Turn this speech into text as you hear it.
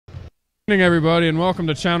Good evening, everybody, and welcome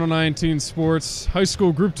to Channel 19 Sports High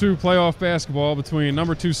School Group 2 playoff basketball between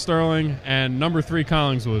number 2 Sterling and number 3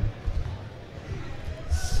 Collingswood.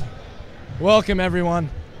 Welcome,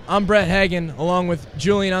 everyone. I'm Brett Hagan, along with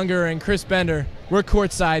Julian Unger and Chris Bender. We're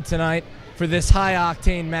courtside tonight for this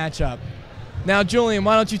high-octane matchup. Now, Julian,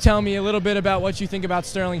 why don't you tell me a little bit about what you think about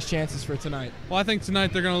Sterling's chances for tonight? Well, I think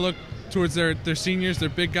tonight they're going to look towards their seniors, their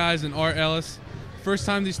big guys, and Art Ellis. First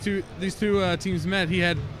time these two teams met, he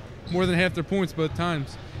had more than half their points both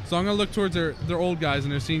times. So I'm going to look towards their old guys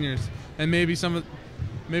and their seniors, and maybe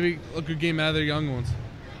a good game out of their young ones.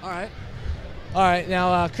 All right.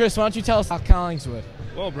 Now, Chris, why don't you tell us about Collingswood?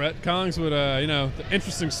 Well, Brett, Collingswood, the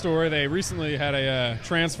interesting story. They recently had a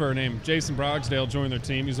transfer named Jason Brogsdale join their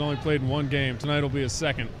team. He's only played in one game. Tonight will be his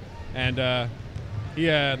second. And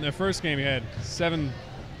in their first game, he had 7.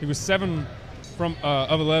 He was 7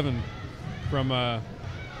 of 11 from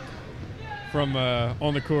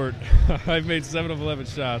on the court. I've made 7 of 11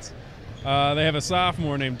 shots. They have a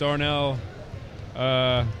sophomore named Darnell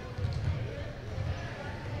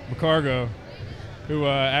McCargo, who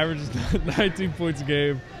averages 19 points a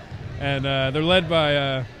game, and they're led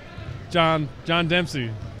by John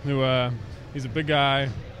Dempsey, who he's a big guy.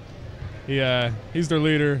 He's their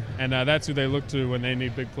leader, and that's who they look to when they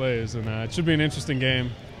need big plays. And it should be an interesting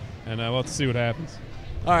game, and we'll have to see what happens.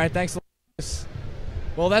 All right, thanks a lot.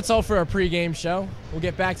 Well, that's all for our pregame show. We'll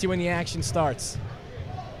get back to you when the action starts.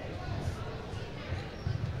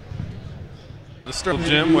 The Sterling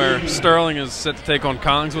gym, where Sterling is set to take on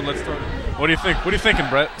Collingswood. Let's start. What do you think? What are you thinking,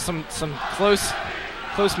 Brett? Some close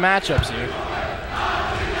matchups here.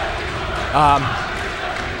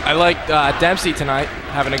 I like Dempsey tonight,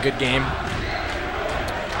 having a good game.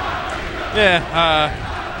 Yeah.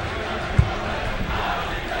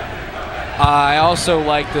 I also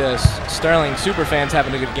like the Sterling superfans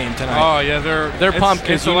having a good game tonight. Oh yeah, they're pumped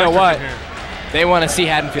because you know what? They want to see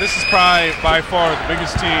Haddonfield. This is probably by far the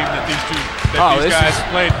biggest team that these guys have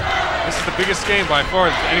played. This is the biggest game by far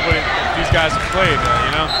that these guys have played.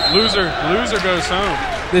 Loser goes home.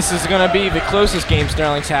 This is going to be the closest game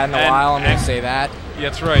Sterling's had in a while. I'm going to say that. Yeah,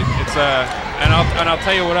 that's right. It's and I'll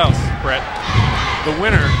tell you what else, Brett. The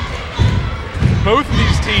winner. Both of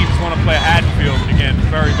these teams want to play Haddonfield again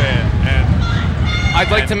very bad. And I'd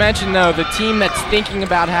like to mention, though, the team that's thinking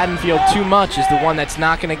about Haddonfield too much is the one that's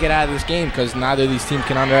not going to get out of this game, because neither of these teams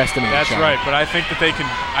can underestimate each other. That's right, but I think that they can.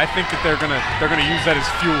 I think that they're gonna use that as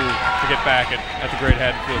fuel to get back at the great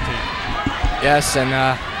Haddonfield team. Yes, and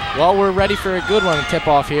well, we're ready for a good one to tip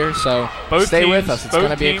off here, so stay with us. It's going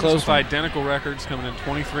to be a close one. Both teams with identical records, coming in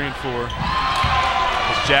 23 and 4.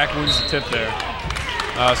 As Jack wins the tip there.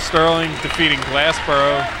 Sterling defeating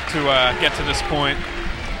Glassboro to get to this point,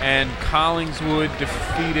 and Collingswood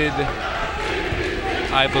defeated,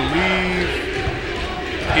 I believe,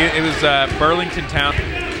 it was Burlington Town.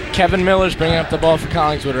 Kevin Miller's bringing up the ball for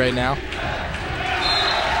Collingswood right now.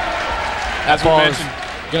 That ball is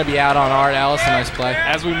going to be out on Art Ellis. A nice play.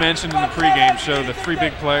 As we mentioned in the pregame show, the 3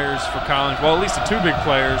 big players for Collingswood, well, at least the 2 big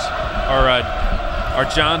players are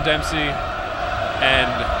John Dempsey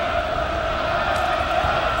and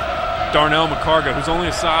Darnell McCargo, who's only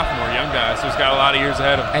a sophomore, young guy, so he's got a lot of years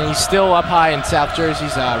ahead of him. And he's still up high in South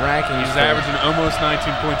Jersey's ranking. He's averaging almost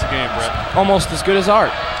 19 points a game, Brett. Almost as good as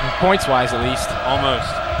Art, points-wise at least.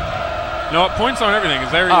 Almost. No, points aren't everything.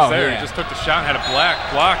 He's there. Yeah. He just took the shot, had a block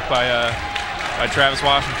by Travis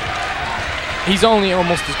Washington. He's only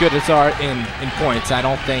almost as good as Art in points. I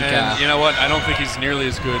don't think. And you know what? I don't think he's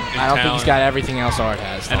nearly as good in I don't talent. think he's got everything else Art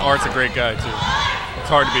has. And Art's a great guy, too. It's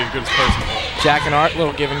hard to be as good as person. Jack and Art,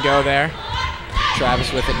 little give and go there.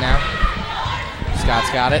 Travis with it now.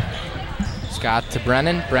 Scott's got it. Scott to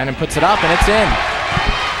Brennan. Brennan puts it up, and it's in.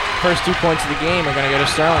 First 2 points of the game are going to go to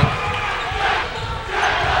Sterling.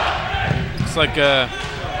 Looks like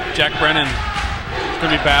Jack Brennan is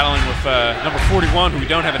going to be battling with number 41, who we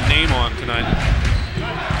don't have a name on tonight.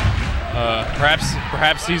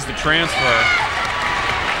 Perhaps he's the transfer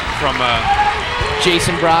from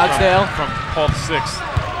Jason Brogsdale. From Paul VI.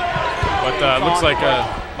 But looks like a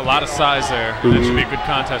lot of size there. That should be a good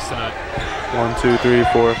contest tonight. 1, 2, 3,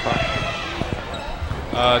 4, 5.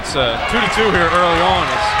 It's 2-2 here early on.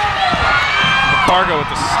 It's McCargo with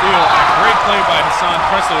the steal. A great play by Hassan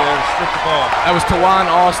Presley there to strip the ball. That was Tawan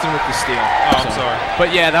Austin with the steal. Oh, I'm sorry.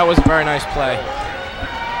 But yeah, that was a very nice play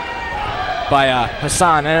by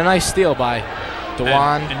Hassan, and a nice steal by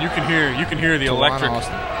Tawan. And you can hear the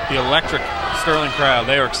electric Sterling crowd.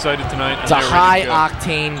 They are excited tonight. It's a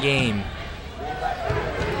high-octane game.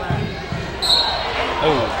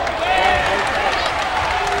 Oh.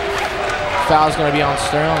 Foul's going to be on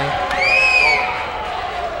Sterling.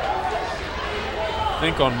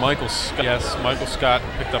 think on Michael Scott. Yes, Michael Scott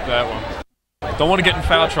picked up that one. Don't want to get in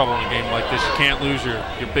foul trouble in a game like this. You can't lose your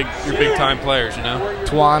big time players, you know.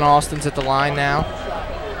 Twan Austin's at the line now.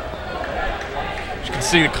 You can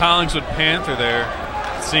see the Collingswood Panther there.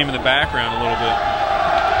 See him in the background a little bit.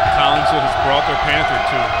 Collingswood has brought their Panther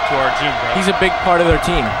to our gym, bro. He's a big part of their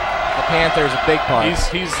team. The Panther is a big part. He's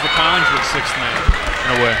the Collingswood sixth man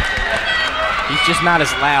in a way. He's just not as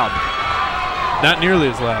loud. Not nearly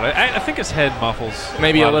as loud. I think his head muffles.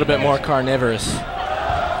 Maybe a little bit more carnivorous.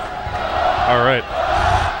 All right.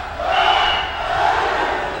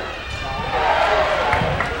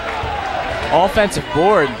 Offensive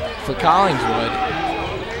board for Collingswood.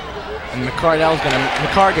 And McCargo's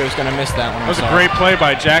gonna miss that one. That was a great play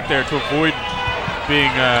by Jack there to avoid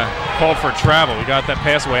being called for a travel. He got that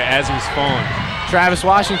pass away as he was falling. Travis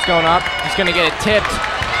Washington's going up. He's gonna get it tipped,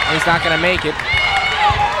 and he's not gonna make it.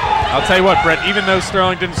 I'll tell you what, Brett, even though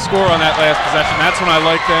Sterling didn't score on that last possession, that's when I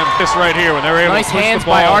like them. This right here, when they're able nice to push hands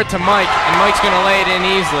the ball. by Art to Mike, and Mike's going to lay it in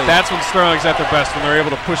easily. That's when Sterling's at their best, when they're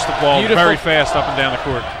able to push the ball very fast up and down the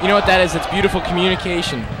court. You know what that is? It's beautiful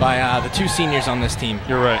communication by the two seniors on this team.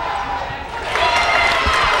 You're right.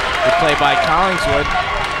 Good play by Collingswood.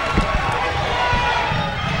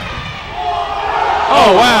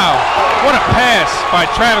 Oh, wow. What a pass by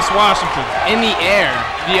Travis Washington. In the air.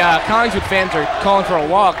 The Collingswood fans are calling for a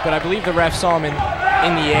walk, but I believe the ref saw him in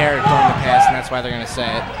the air during the pass, and that's why they're going to say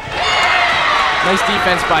it. Nice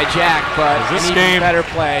defense by Jack, but an even better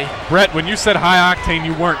play. Brett, when you said high octane,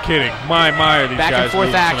 you weren't kidding. My, are these guys back and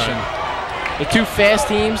forth action. Tonight. The two fast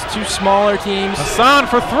teams, two smaller teams. Hassan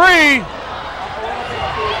for three.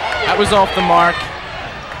 That was off the mark.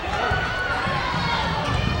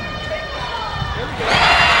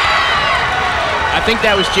 I think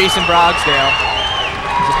that was Jason Brogsdale.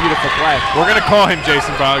 It's a beautiful play. We're going to call him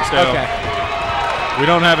Jason Brogsdale. Okay. We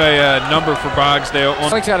don't have a number for Brogsdale.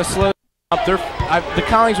 Sterling's got to slow up. The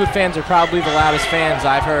Collingswood fans are probably the loudest fans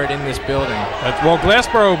I've heard in this building. Well,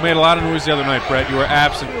 Glassboro made a lot of noise the other night, Brett. You were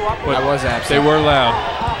absent. But I was absent. They were loud.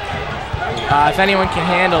 If anyone can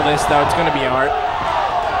handle this, though, it's going to be Art.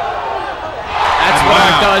 That's what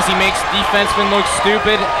Art does. He makes defensemen look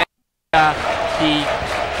stupid, and he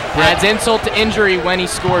adds insult to injury when he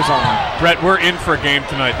scores on them. Brett, we're in for a game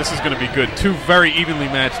tonight. This is going to be good. Two very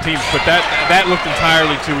evenly matched teams, but that looked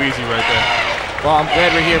entirely too easy right there. Well, I'm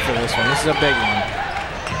glad we're here for this one. This is a big one.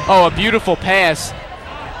 Oh, a beautiful pass.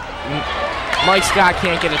 Mike Scott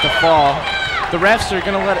can't get it to fall. The refs are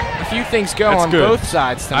going to let a few things go on both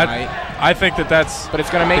sides tonight. I think that's... But it's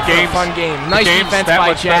going to make for a fun game. Nice defense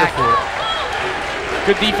by Jack.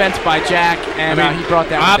 Good defense by Jack, and he brought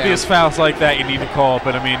that one down. Obvious fouls like that you need to call,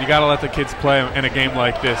 but I mean you got to let the kids play in a game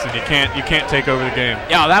like this, and you can't take over the game.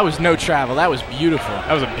 Yeah, that was no travel. That was beautiful.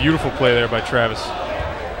 That was a beautiful play there by Travis.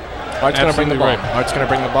 Art's going to bring the ball. Art's going to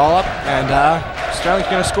bring the ball up, and Sterling's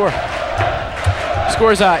going to score.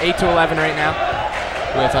 Scores 8-11 right now,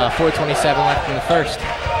 with 4:27 left in the first.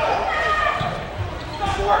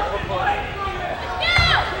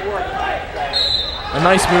 A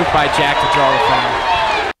nice move by Jack to draw the foul.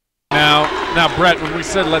 Now, Brett, when we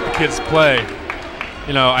said let the kids play,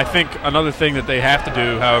 you know, I think another thing that they have to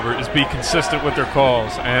do, however, is be consistent with their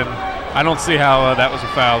calls, and I don't see how that was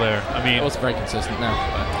a foul there. I mean, it was very consistent now.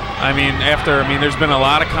 I mean, there's been a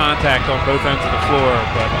lot of contact on both ends of the floor,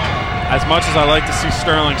 but as much as I like to see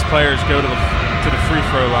Sterling's players go to the free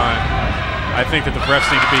throw line, I think that the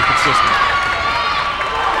refs need to be consistent.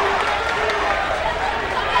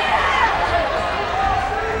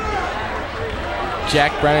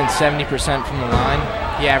 Jack Brennan, 70% from the line.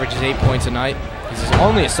 He averages 8 points a night. He's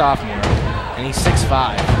only a sophomore, and he's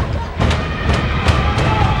 6'5".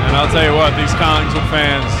 And I'll tell you what, these Collingswood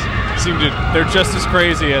fans they're just as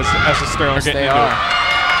crazy as the Sterling yes, getting they into are. it.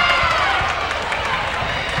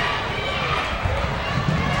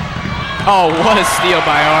 Oh, what a steal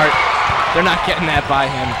by Art. They're not getting that by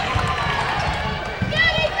him.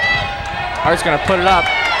 Art's going to put it up.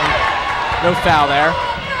 No foul there.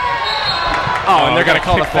 Oh, and they're going to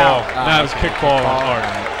call the foul. That was kick ball on Art.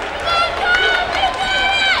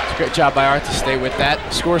 It's a great job by Art to stay with that.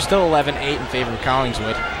 Score still 11-8 in favor of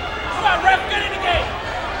Collingswood.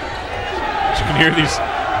 You can hear these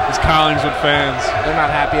Collingswood fans. They're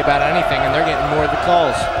not happy about anything, and they're getting more of the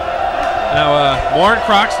calls. Now, Warren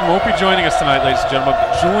Croxton won't be joining us tonight, ladies and gentlemen,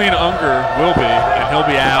 but Julian Unger will be, and he'll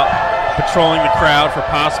be out patrolling the crowd for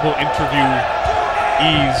possible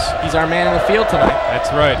interviewees. He's our man in the field tonight.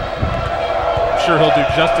 That's right. I'm sure he'll do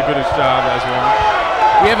just as good a job as Warren.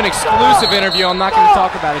 We have an exclusive interview. I'm not going to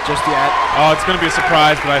talk about it just yet. Oh, it's going to be a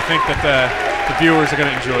surprise, but I think that the viewers are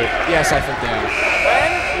going to enjoy it. Yes, I think they are.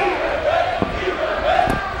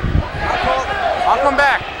 I'll come back.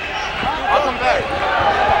 But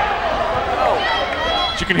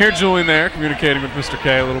you can hear Julian there communicating with Mr.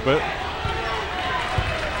 K a little bit.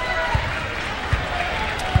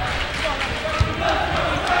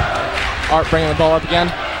 Art bringing the ball up again.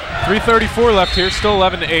 3:34 left here, still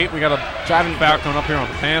 11-8. We got a Driving foul coming up here on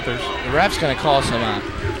the Panthers. The ref's going to call some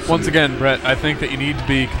Once again, Brett, I think that you need to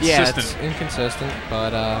be consistent. Yeah, it's inconsistent,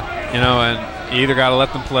 but you know, and you either got to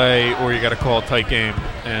let them play or you got to call a tight game.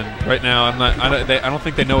 And right now, I don't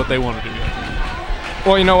think they know what they want to do yet.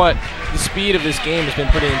 well, you know what? The speed of this game has been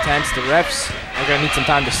pretty intense. The refs are going to need some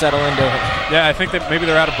time to settle into it. Yeah, I think that maybe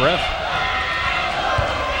they're out of breath.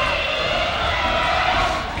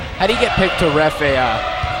 How do you get picked to ref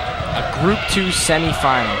a Group 2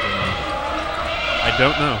 semifinal game? I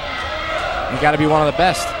don't know. You got to be one of the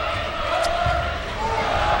best.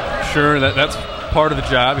 Sure, that's part of the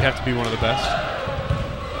job. You have to be one of the best.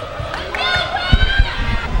 I'm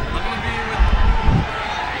gonna be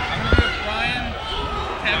with Brian,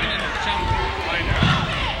 Kevin, and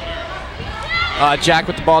Chunk. Jack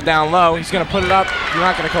with the ball down low. He's going to put it up. You're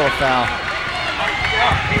not going to call a foul.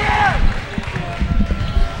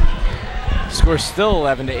 Score's still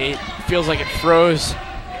 11-8. Feels like it froze.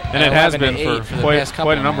 And it has been for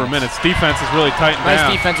quite a number of minutes. Defense is really tightened down.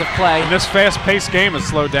 Nice defensive play. And this fast-paced game has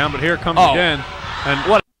slowed down, but here it comes again. And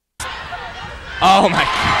what? Oh my!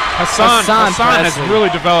 Hassan has really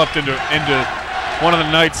developed into one of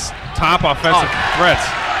the night's top offensive threats.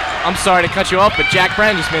 I'm sorry to cut you off, but Jack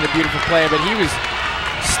Brennan just made a beautiful play, but he was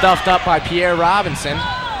stuffed up by Pierre Robinson.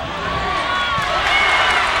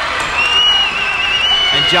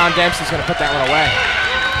 And John Dempsey's going to put that one away.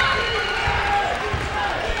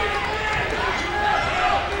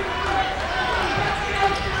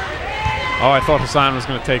 Oh, I thought Hassan was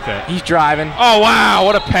going to take that. He's driving. Oh, wow,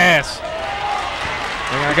 what a pass.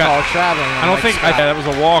 They're going to call it traveling. I don't think that was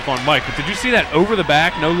a walk on Mike, but did you see that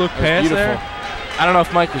over-the-back, no-look pass beautiful. there? I don't know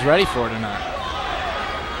if Mike was ready for it or not.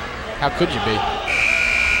 How could you be?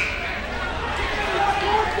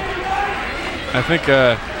 I think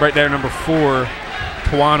right there, number 4,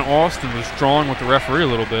 Tawan Austin was drawing with the referee a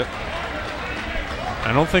little bit.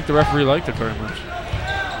 I don't think the referee liked it very much.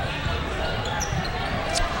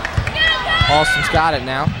 Austin's got it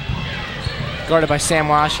now. Guarded by Sam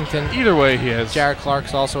Washington. Either way, he has. Jared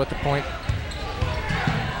Clark's also at the point.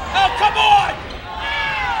 Oh, come on!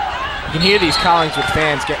 You can hear these Collingswood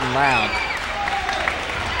fans getting loud.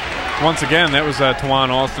 Once again, that was Tawan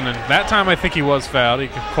Austin, and that time I think he was fouled. He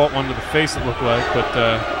caught one to the face, it looked like, but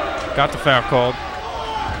got the foul called.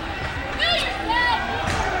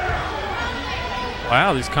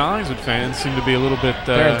 Wow, these Collingswood fans seem to be a little bit...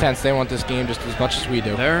 they're intense. They want this game just as much as we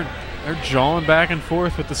do. They're jawing back and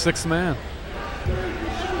forth with the 6th man.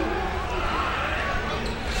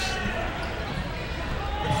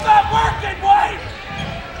 Stop working, White!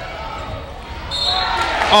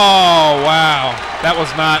 Oh, wow. That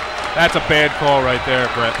was not... That's a bad call right there,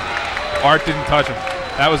 Brett. Art didn't touch him.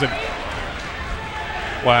 That was a...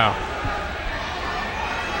 Wow.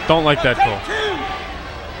 Don't like that call.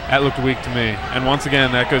 That looked weak to me. And once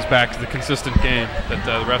again, that goes back to the consistent game that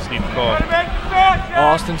the refs need to call.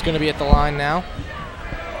 Austin's going to be at the line now.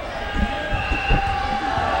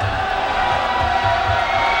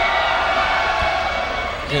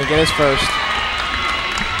 He's going to get his first.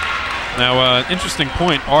 Now, interesting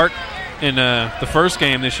point. Art, in the first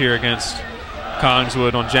game this year against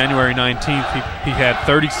Collingswood on January 19th, he had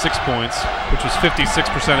 36 points, which was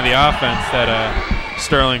 56% of the offense that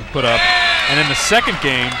Sterling put up. And in the second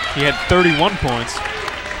game, he had 31 points,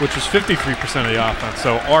 which was 53% of the offense.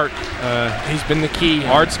 So Art, he's been the key.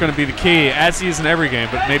 Art's going to be the key, as he is in every game,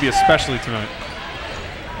 but maybe especially tonight.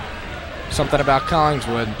 Something about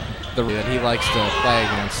Collingswood that he likes to play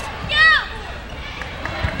against.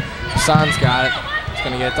 Son's got it. He's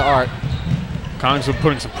going to get it to Art. Collingswood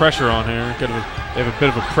putting some pressure on here. They have a bit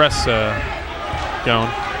of a press going.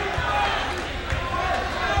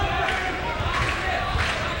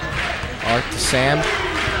 Art to Sam.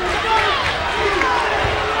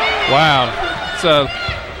 Wow. It's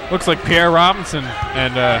looks like Pierre Robinson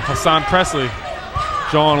and Hassan Presley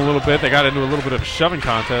jawing a little bit. They got into a little bit of a shoving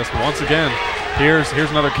contest. But once again, here's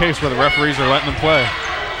another case where the referees are letting them play.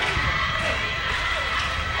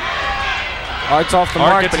 Art's off the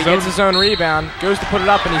mark, but he gets his own rebound. Goes to put it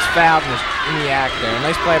up, and he's fouled in the act there.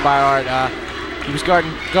 Nice play by Art. He was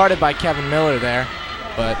guarded by Kevin Miller there,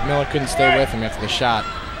 but Miller couldn't stay with him after the shot.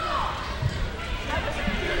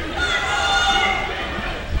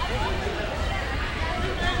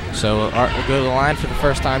 So Art will go to the line for the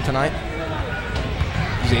first time tonight.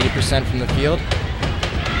 He's 80% from the field. He's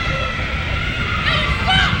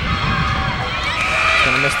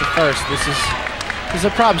going to miss the first. This is Because the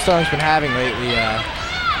problem Sterling's been having lately,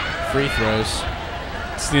 free throws.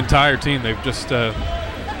 It's the entire team. They've just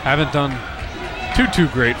haven't done too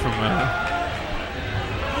great from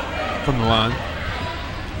the line.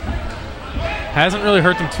 Hasn't really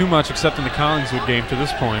hurt them too much except in the Collingswood game to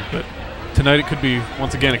this point, but tonight it could be,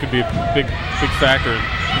 once again, it could be a big factor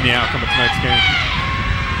in the outcome of tonight's game.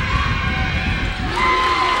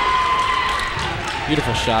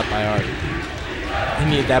 Beautiful shot by Art. They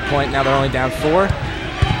need that point. Now they're only down 4.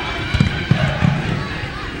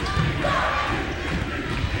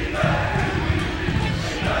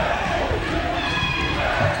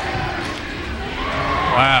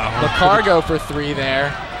 Wow. Cargo for 3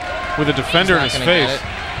 there. With a defender in his face.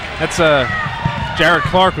 That's Jared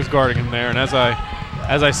Clark was guarding him there, and as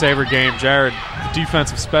I say every game, Jared, the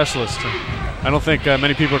defensive specialist. I don't think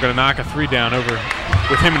many people are going to knock a 3 down over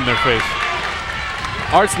with him in their face.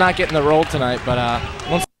 Art's not getting the roll tonight, but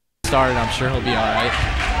once he started, I'm sure he'll be all right.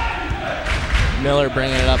 Miller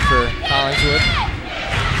bringing it up for Collingswood.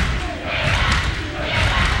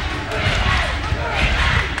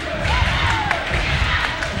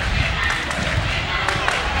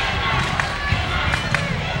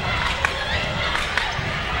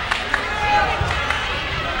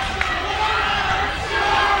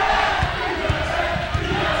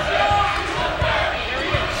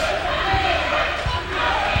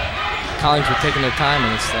 Collingswood taking their time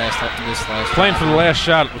in this last. Playing for the last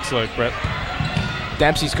shot, it looks like, Brett.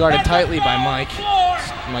 Dempsey's guarded tightly by Mike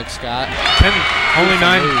Scott.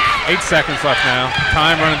 8 seconds left now.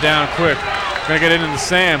 Time running down quick. Gonna get it into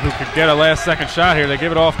Sam, who could get a last-second shot here. They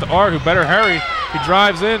give it off to Art, who better hurry. He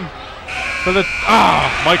drives in for the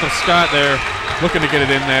Michael Scott there, looking to get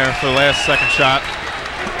it in there for the last-second shot,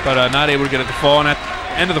 but not able to get it to fall. And at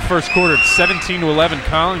the end of the first quarter, it's 17-11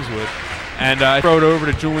 Collingswood. And I throw it over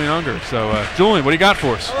to Julian Unger. So, Julian, what do you got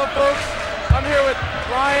for us? Hello, folks. I'm here with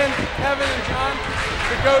Ryan, Kevin, and John,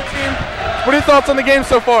 the GO team. What are your thoughts on the game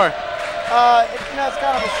so far? It's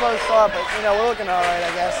kind of a slow start, but we're looking all right, I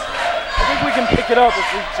guess. I think we can pick it up if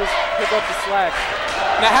we just pick up the slack.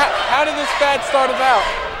 Now, how did this bad start about?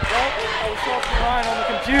 Well, I was talking to Ryan on the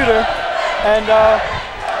computer, and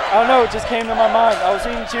I don't know, it just came to my mind. I was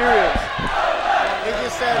eating Cheerios. He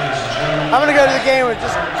just said, I'm going to go to the game with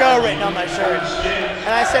just GO written on my shirt.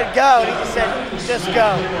 And I said GO, and he just said, just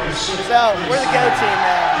GO. So, we're the GO team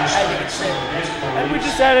now, as you can see. And we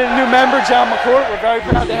just added a new member, John McCourt. We're very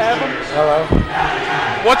proud to have him. Hello.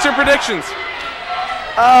 What's your predictions?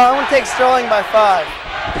 I'm going to take Sterling by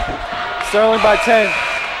 5. Sterling by 10.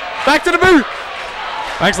 Back to the booth.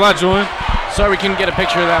 Thanks a lot, Julian. Sorry we couldn't get a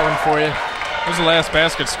picture of that one for you. That was the last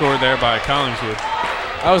basket scored there by Collingswood.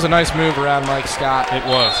 That was a nice move around Mike Scott. It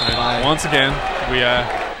was. And once again,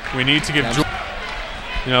 we need to give Julian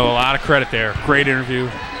a lot of credit there. Great interview,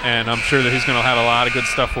 and I'm sure that he's going to have a lot of good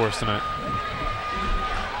stuff for us tonight.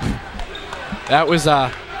 That was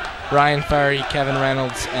Ryan Ferry, Kevin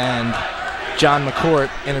Reynolds, and John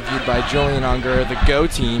McCourt, interviewed by Julian Unger, the GO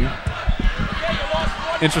team.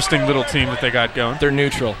 Interesting little team that they got going. They're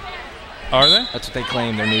neutral. Are they? That's what they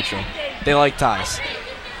claim. They're neutral. They like ties.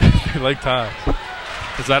 They like ties.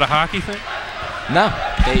 Is that a hockey thing? No,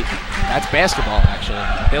 that's basketball, actually.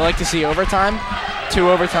 They like to see overtime, 2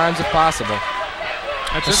 overtimes if possible.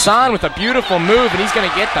 Hassan with a beautiful move, and he's going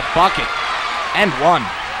to get the bucket. And one.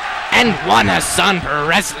 And one, Hassan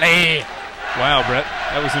Presley. Wow, Brett,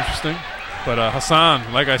 that was interesting. But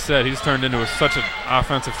Hassan, like I said, he's turned into such an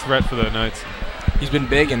offensive threat for the Knights. He's been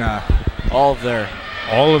big in all of the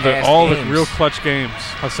real clutch games.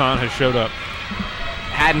 Hassan has showed up.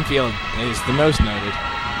 Haddonfield is the most noted.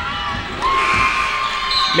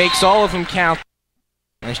 Makes all of them count.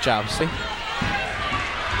 Nice job, see?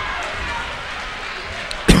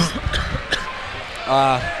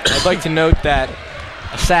 I'd like to note that,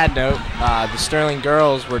 a sad note, the Sterling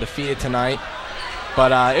girls were defeated tonight,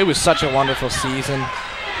 but it was such a wonderful season,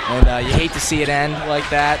 and you hate to see it end like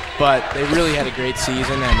that, but they really had a great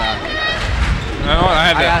season, and I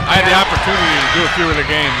had the opportunity to do a few of the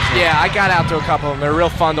games. So. Yeah, I got out to a couple of them. They're real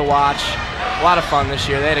fun to watch. A lot of fun this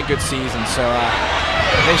year. They had a good season, so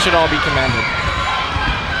they should all be commended.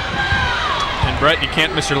 And Brett, you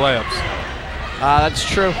can't miss your layups. That's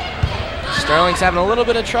true. Sterling's having a little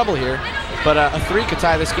bit of trouble here, but a 3 could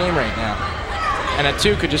tie this game right now, and a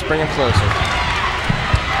 2 could just bring him closer.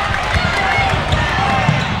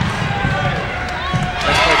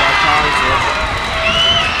 Nice play by Collingswood.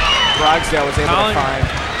 Rogsdale was able to find.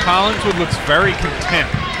 Collingswood looks very content.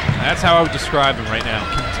 That's how I would describe him right now.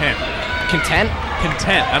 Content. Content?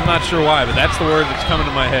 Content. I'm not sure why, but that's the word that's coming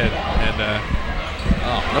to my head. And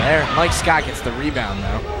there, Mike Scott gets the rebound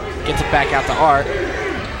though. Gets it back out to Art.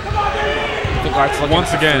 Washington guard's looking Once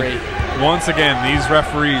for again, three. these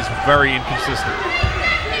referees very inconsistent.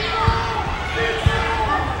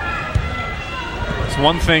 It's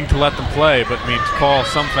one thing to let them play, but I mean to call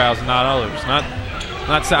some fouls and not others.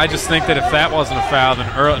 I just think that if that wasn't a foul, then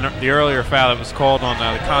the earlier foul that was called on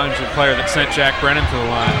the Collingswood player that sent Jack Brennan to the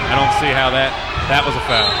line, I don't see how that was a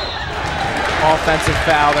foul. Offensive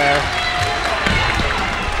foul there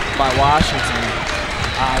by Washington.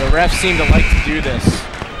 The refs seem to like to do this.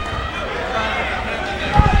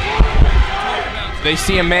 They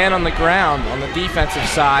see a man on the ground on the defensive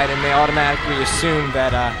side, and they automatically assume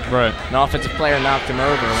that an offensive player knocked him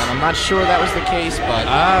over. And I'm not sure that was the case, but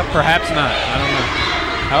perhaps not. I don't know.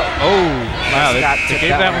 Wow!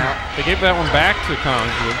 They gave that one back to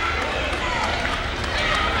Collingswood.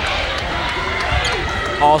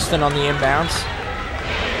 Alston on the inbounds.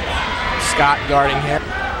 Scott guarding him.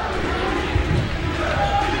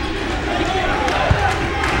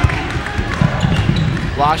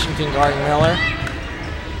 Washington guarding Miller.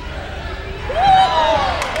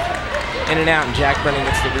 In and out, and Jack Brennan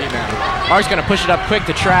gets the rebound. Mark's going to push it up quick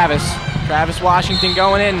to Travis. Travis Washington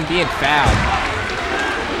going in and being fouled.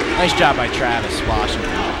 Nice job by Travis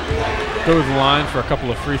Washington. Go to the line for a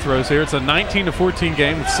couple of free throws here. It's a 19-14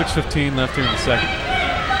 game with 6:15 left here in the second.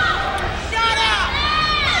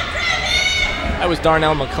 That was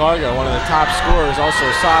Darnell McCargo, one of the top scorers, also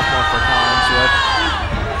a sophomore for Collingswood.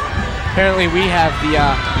 Apparently we have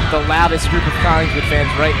the loudest group of Collingswood fans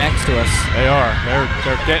right next to us. They are.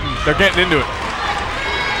 They're getting into it.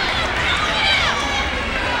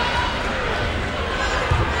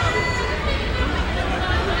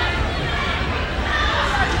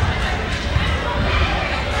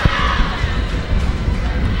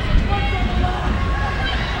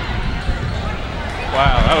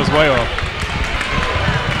 Wow, that was way off.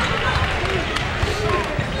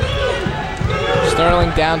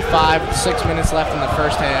 Sterling down 5 with 6 minutes left in the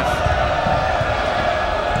first half.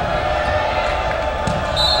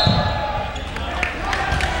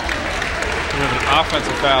 We have an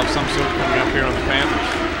offensive foul of some sort coming up here on the Panthers.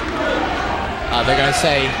 They're going to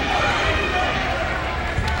say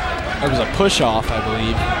it was a push-off, I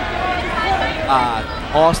believe.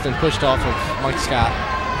 Austin pushed off of Mike Scott.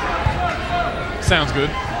 Sounds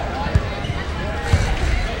good.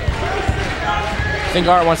 I think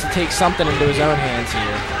Art wants to take something into his own hands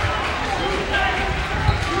here.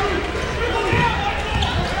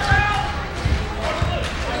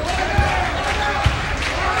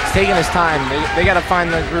 He's taking his time. They got to find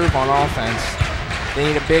their groove on offense. They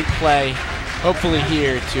need a big play, hopefully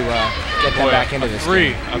here, to get them back into this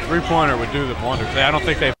game. A three-pointer would do them wonders. I don't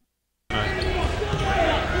think they've.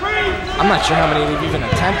 I'm not sure how many they've even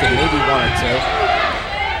attempted. Maybe 1 or 2.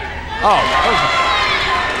 Oh,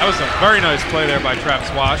 that was a very nice play there by Travis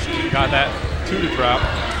Washington. Got that 2 to drop.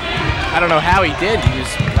 I don't know how he did. He was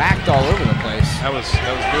whacked all over the place. That was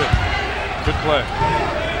good. Good play.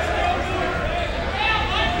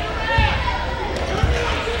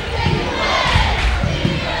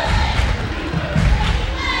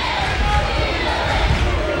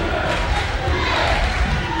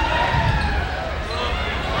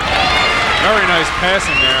 Very nice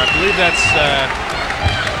passing there. I believe that's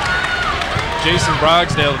Jason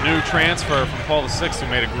Brogsdale, the new transfer from Paul VI, who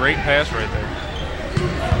made a great pass right there.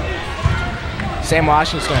 Sam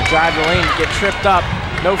Washington's going to drive the lane, get tripped up.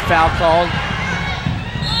 No foul called.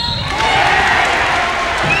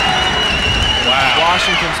 Wow.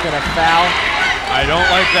 Washington's going to foul. I don't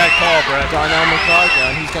like that call, Brett. Darnell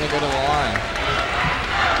McCargo, and he's going to go to the line.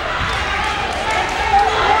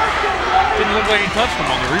 Didn't look like he touched him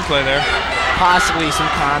on the replay there. Possibly some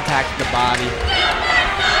contact with the body.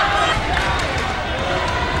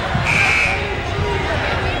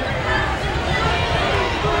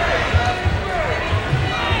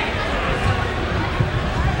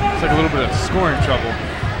 It's like a little bit of scoring trouble.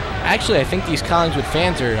 Actually, I think these Collingswood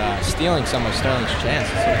fans are stealing some of Sterling's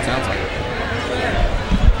chances. That's what it sounds like.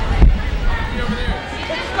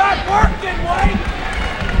 It's not working, Wayne!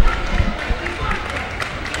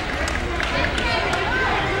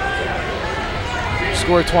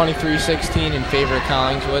 Score 23-16 in favor of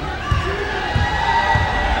Collingswood.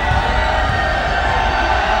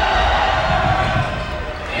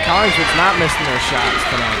 Collingswood's not missing their shots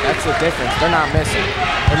tonight. That's the difference. They're not missing.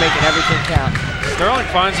 They're making everything count. Sterling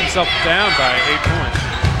finds himself down by 8 points.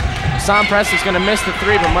 Hassan Preston's going to miss the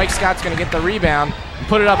 3, but Mike Scott's going to get the rebound and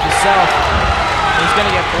put it up himself. He's going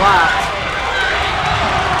to get blocked.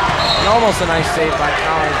 And almost a nice save by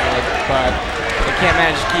Collingswood, but they can't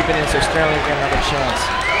manage to keep it in, so Sterling will get another chance.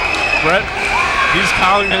 Brett, these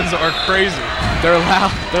Collingswoods are crazy. They're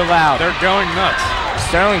loud. They're loud. They're going nuts.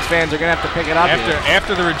 Sterling's fans are going to have to pick it up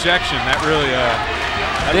after the rejection. That really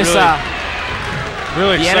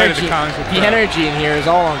really the excited energy, the Collingswood crowd. The energy in here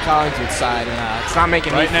is all on Collingswood's side, and it's not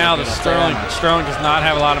making right now. The Sterling does not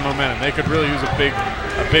have a lot of momentum. They could really use a big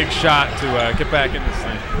shot to get back in this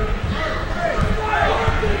thing.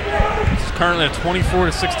 It's currently a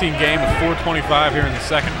 24-16 game with 4:25 here in the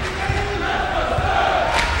second.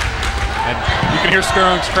 And you can hear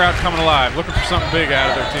Sterling's crowd coming alive, looking for something big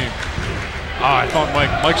out of their team. Oh, I thought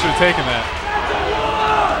Mike should have taken that.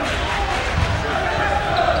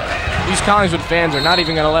 These Collingswood fans are not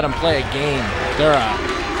even going to let him play a game. They're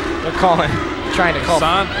trying to call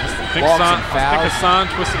I think fouls. Hassan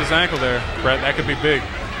twisted his ankle there, Brett. That could be big.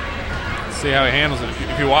 Let's see how he handles it.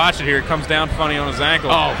 If you watch it here, it comes down funny on his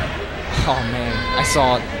ankle. Oh man, I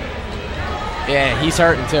saw it. Yeah, he's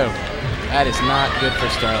hurting too. That is not good for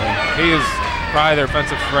Sterling. He is probably their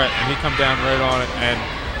offensive threat, and he come down right on it, and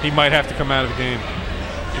he might have to come out of the game.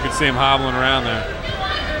 You can see him hobbling around there.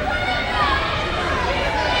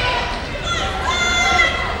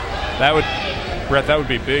 Brett, that would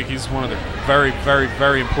be big. He's one of the very, very,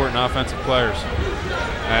 very important offensive players.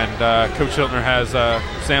 And Coach Hiltner has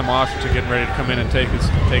Sam Washington getting ready to come in and take his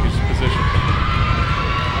position.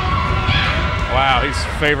 Wow, he's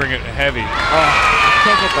favoring it heavy. Oh,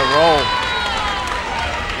 can't get the roll.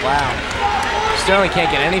 Wow. Sterling can't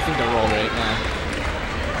get anything to roll right now.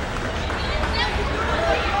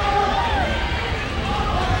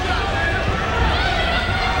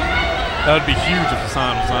 That would be huge if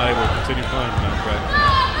Hassan was not able to continue playing now, Brett.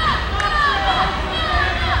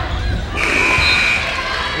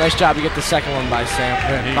 Nice job to get the second one by Sam.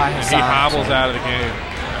 By Hassan. He hobbles out of the game.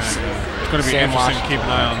 And, it's going to be interesting to keep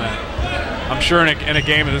an eye on that. I'm sure in a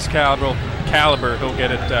game of this caliber, he'll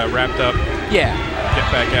get it wrapped up. Yeah. Get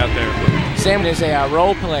back out there. Sam is a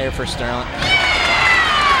role player for Sterling.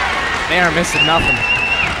 They are missing nothing.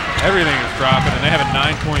 Everything is dropping, and they have a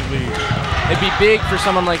 9-point lead. It'd be big for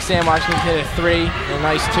someone like Sam Washington to hit a 3 and a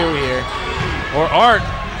nice 2 here. Or Art.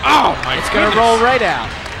 Oh my! It's going to roll right out.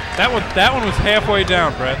 That one was halfway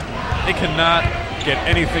down, Brett. They cannot get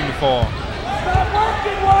anything to fall.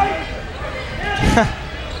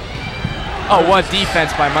 Oh, what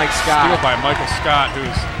defense by Mike Scott. Steal by Michael Scott,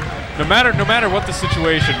 who's no matter what the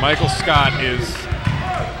situation, Michael Scott is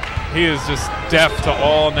just deaf to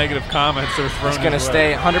all negative comments that are thrown. He's going to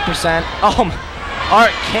stay 100%. Oh,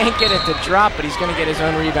 Art can't get it to drop, but he's going to get his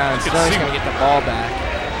own rebound. And Sterling's going to get the ball back.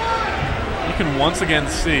 You can once again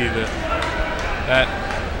see that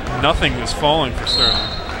nothing is falling for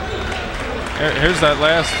Sterling. Here's that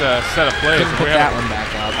last set of plays. Couldn't put that one back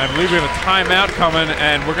up. I believe we have a timeout coming,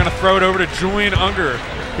 and we're going to throw it over to Julian Unger,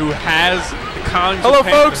 who has the Collingswood Hello,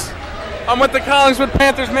 Panthers. folks. I'm with the Collingswood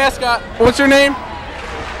Panthers mascot. What's your name?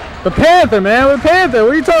 The Panther, man. The Panther.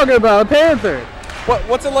 What are you talking about? A Panther.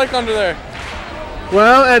 What's it like under there?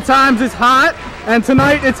 Well, at times it's hot, and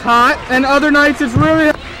tonight it's hot, and other nights it's really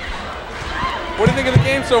hot. What do you think of the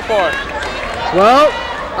game so far? Well,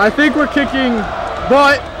 I think we're kicking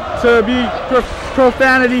butt, to be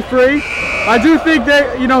profanity-free. I do think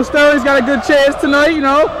that, Sterling's got a good chance tonight,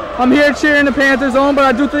 I'm here cheering the Panthers on, but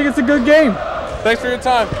I do think it's a good game. Thanks for your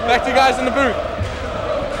time. Back to you guys in the booth.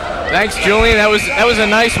 Thanks, Julian. That was a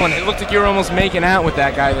nice one. It looked like you were almost making out with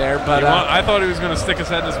that guy there, but I thought he was going to stick his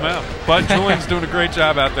head in his mouth. But Julian's doing a great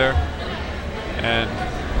job out there, and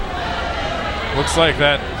looks like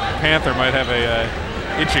that Panther might have a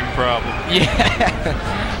itching problem.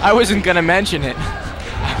 Yeah, I wasn't going to mention it.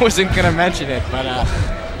 But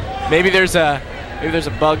maybe there's a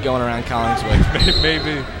bug going around Collingswood.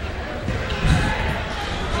 Maybe.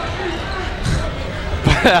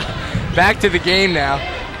 Back to the game now.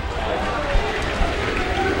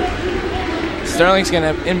 Sterling's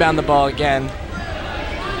going to inbound the ball again.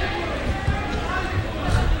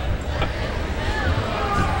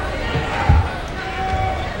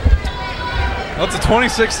 Well, it's a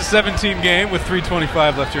 26-17 game with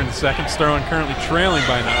 3:25 left here in the second. Sterling currently trailing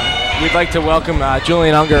by 9. We'd like to welcome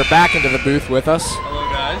Julian Unger back into the booth with us. Hello,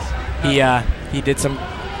 guys. He did some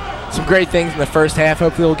great things in the first half.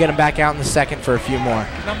 Hopefully we'll get him back out in the second for a few more.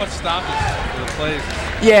 Not much stoppage for the plays.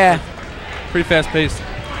 Yeah. Pretty fast-paced.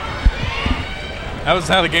 That was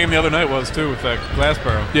how the game the other night was, too, with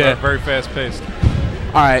Glassboro. Yeah. Very fast-paced.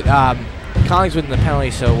 All right. Collingswood in the penalty,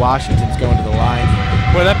 so Washington's going to the line.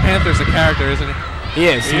 Boy, that Panther's a character, isn't he? He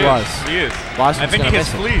is. He was. He is. Washington's I think he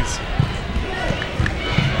hits fleas.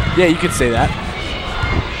 Yeah, you could say that.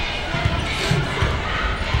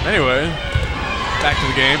 Anyway, back to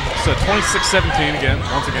the game. So 26-17 again,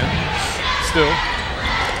 once again. Still.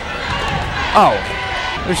 Oh.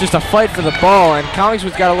 There's just a fight for the ball, and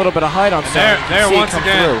Collingswood's got a little bit of height on Sterling. There once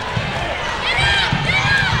again.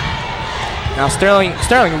 Now Sterling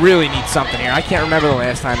really needs something here. I can't remember the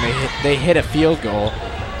last time they hit a field goal.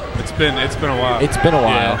 It's been a while. It's been a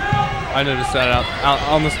while. Yeah, I noticed that out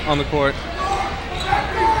on the court.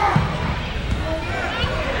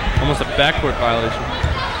 Almost a backcourt violation.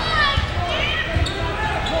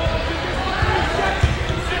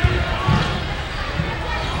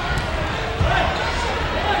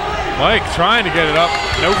 Mike trying to get it up.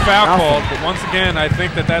 No foul called, but once again, I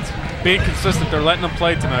think that's being consistent. They're letting them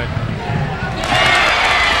play tonight.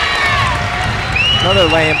 Another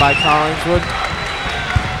lay-in by Collingswood.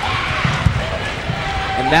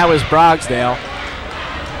 And that was Brogsdale.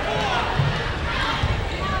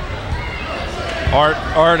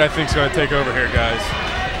 Art, I think, is going to take over here, guys.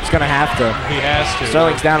 He's going to have to. He has to.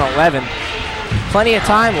 Sterling's down 11. Plenty of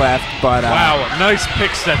time left, but... wow, a nice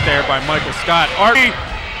pick set there by Michael Scott. Art,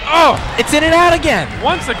 oh! It's in and out again.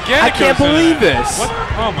 Once again, I can't believe this. What?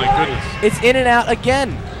 Oh, my goodness. It's in and out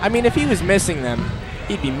again. I mean, if he was missing them,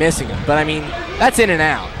 he'd be missing them. But, I mean, that's in and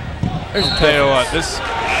out. There's a tell you what, this...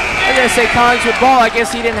 I'm going to say Collingswood ball. I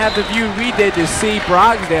guess he didn't have the view we did to see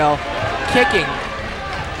Brogsdale kicking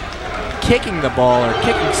the ball or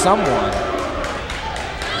kicking someone.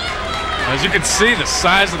 As you can see, the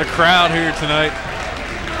size of the crowd here tonight.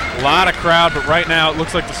 A lot of crowd, but right now it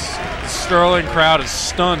looks like the Sterling crowd is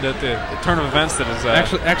stunned at the turn of events that is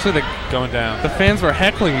actually going down. The fans were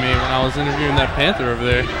heckling me when I was interviewing that Panther over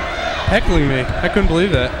there. Heckling me. I couldn't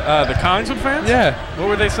believe that. The Collingswood fans? Yeah. What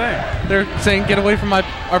were they saying? They're saying, "Get away from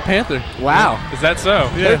our Panther." Wow. Is that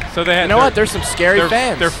so? Yeah. So they had. You know what? There's some scary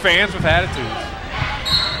fans. They're fans with attitudes.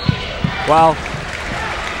 Well,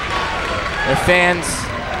 they're fans,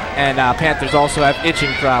 and Panthers also have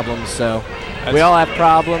itching problems. So we all have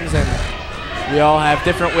problems, and we all have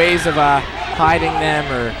different ways of hiding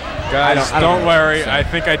them. Or guys, don't worry. So. I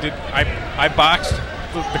think I did. I boxed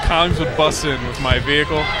the Collingswood bus in with my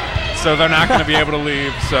vehicle, so they're not going to be able to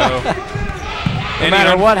leave. So no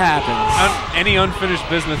matter what happens, any unfinished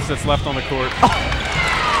business that's left on the court,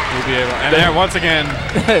 we'll be able. And there, once again,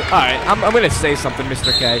 all right, I'm going to say something,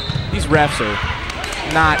 Mr. K. These refs are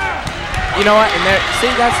not. You know what? And see,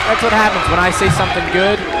 that's what happens when I say something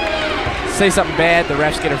good, say something bad. The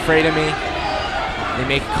refs get afraid of me. They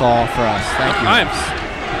make a call for us. Thank you. All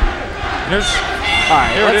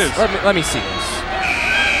right, here it is. Let me see this.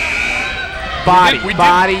 Body,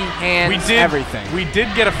 hands, everything. We did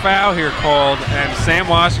get a foul here called, and Sam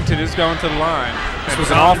Washington is going to the line. This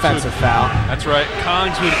was an offensive foul. That's right.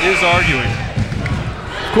 Collingswood is arguing.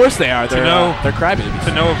 Of course they are. They're crybabies.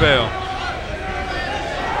 To no avail.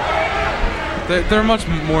 They're a much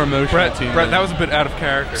more emotional team. Brett, that was a bit out of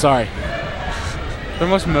character. Sorry. They're a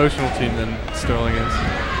much emotional team than Sterling is.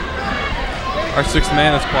 Our sixth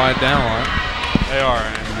man has quieted down a lot. They are.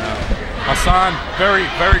 And Hassan, very,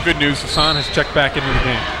 very good news. Hassan has checked back into the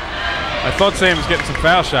game. I thought Sam was getting some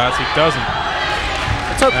foul shots. He doesn't.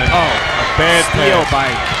 A bad steal pass by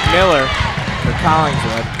Miller for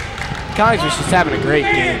Collingswood. Collingswood's just having a great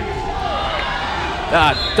game.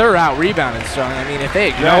 They're out rebounding Sterling. I mean, if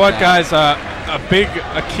they you know what, guys? A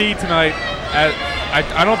key tonight.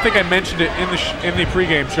 I don't think I mentioned it in the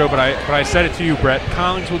pregame show, but I said it to you, Brett.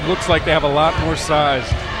 Collingswood looks like they have a lot more size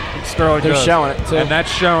than Sterling does. They're showing it too, and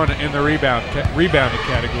that's shown in the rebounding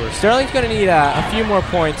category. Sterling's going to need a few more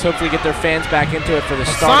points. Hopefully, get their fans back into it for the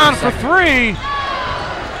start. Hassan for three.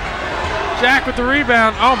 Jack with the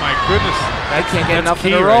rebound. Oh my goodness! They can't get enough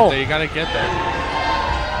in a roll. Right, you got to get that.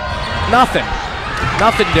 Nothing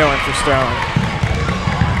doing for Sterling.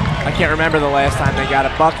 I can't remember the last time they got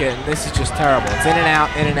a bucket, and this is just terrible. It's in and out,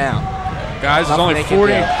 in and out. Guys, there's only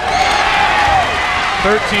 13 and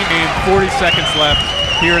 40 seconds left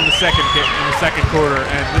here in the second quarter,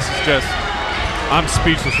 and this is just, I'm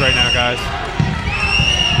speechless right now, guys.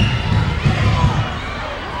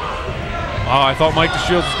 Oh, I thought Mike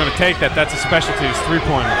DeShields was going to take that. That's a specialty, his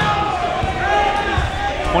three-pointer.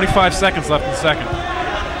 25 seconds left in the second.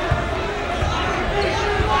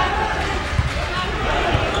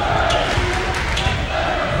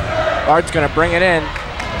 Art's going to bring it in.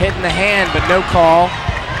 Hitting the hand, but no call.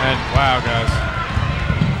 And wow, guys.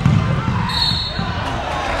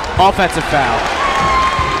 Offensive foul.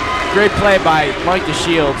 Great play by Mike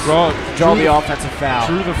DeShields. Draw the offensive foul.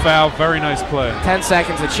 Drew the foul. Very nice play. 10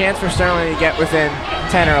 seconds. A chance for Sterling to get within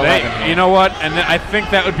 10 or 11. You know what? And I think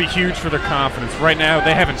that would be huge for their confidence. Right now,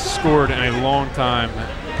 they haven't scored in a long time.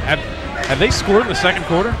 Have they scored in the second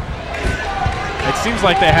quarter? It seems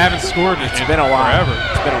like they haven't scored in been a while. Forever.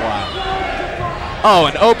 It's been a while. Oh,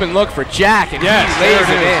 an open look for Jack, and yes, he lays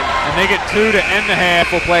it in. And they get 2 to end the half.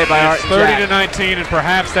 Full play by Art. 30 to 19, and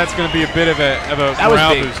perhaps that's going to be a bit of a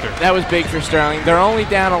morale booster. That was big for Sterling. They're only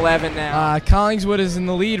down 11 now. Collingswood is in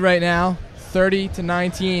the lead right now,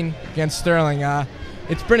 30-19 against Sterling.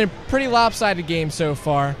 It's been a pretty lopsided game so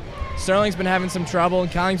far. Sterling's been having some trouble,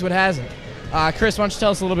 and Collingswood hasn't. Chris, why don't you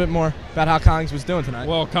tell us a little bit more about how Collingswood's doing tonight?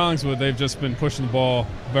 Well, Collingswood, they've just been pushing the ball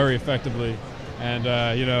very effectively. And,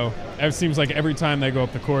 it seems like every time they go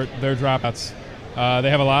up the court, they're dropouts. They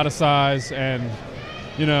have a lot of size, and,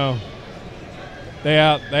 they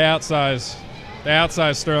outsize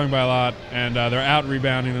Sterling by a lot, and they're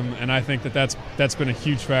out-rebounding them. And I think that's been a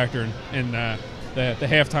huge factor in the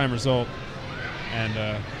halftime result. And,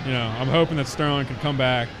 I'm hoping that Sterling can come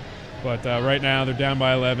back. But right now they're down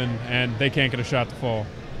by 11, and they can't get a shot to fall.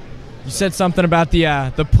 You said something about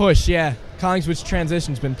the push. Yeah, Collingswood's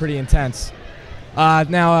transition's been pretty intense.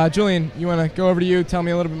 Now, Julian, you want to go over to you, tell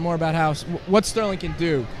me a little bit more about what Sterling can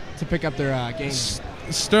do to pick up their game.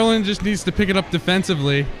 Sterling just needs to pick it up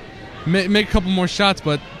defensively, make a couple more shots,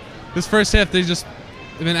 but this first half they've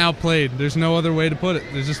been outplayed. There's no other way to put it.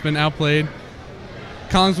 They've just been outplayed.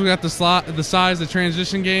 Collingswood got the size, the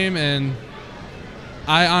transition game, and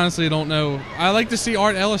I honestly don't know. I like to see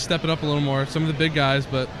Art Ellis step it up a little more, some of the big guys,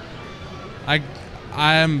 but I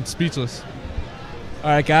am speechless. All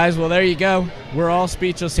right, guys, well, there you go. We're all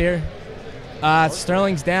speechless here.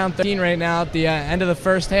 Sterling's down 13 right now at the end of the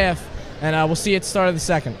first half, and we'll see at the start of the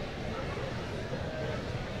second.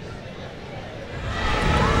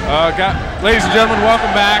 Ladies and gentlemen,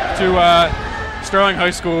 welcome back to Sterling High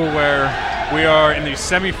School, where we are in the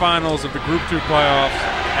semifinals of the Group 2 playoffs,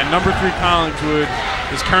 and number 3 Collingswood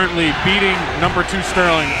is currently beating number 2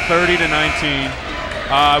 Sterling 30-19.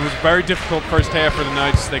 It was a very difficult first half for the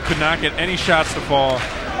Knights. They could not get any shots to fall,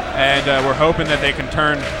 and we're hoping that they can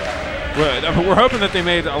turn. We're hoping that they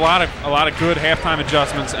made a lot of good halftime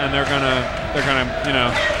adjustments, and they're gonna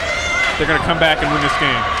come back and win this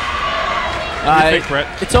game. What do you think,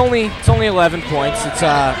 Brett? It's only 11 points. It's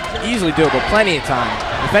easily doable. Plenty of time.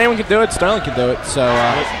 If anyone can do it, Sterling can do it. So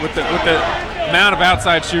with the amount of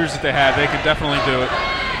outside shooters that they have, they could definitely do it.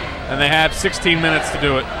 And they have 16 minutes to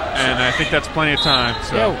do it, and I think that's plenty of time.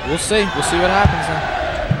 So yeah, we'll see. We'll see what happens then.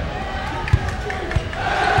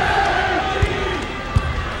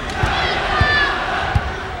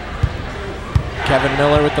 Kevin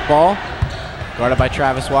Miller with the ball, guarded by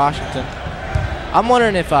Travis Washington. I'm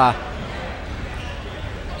wondering if that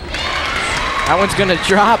one's going to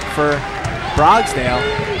drop for Brogsdale.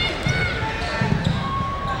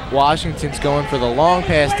 Washington's going for the long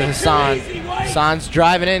pass to Hassan. Hassan's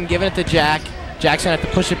driving in, giving it to Jack. Jack's going to have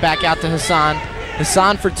to push it back out to Hassan.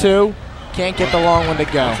 Hassan for 2. Can't get the long one to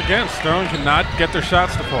go. Once again, Sterling cannot get their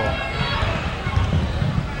shots to fall.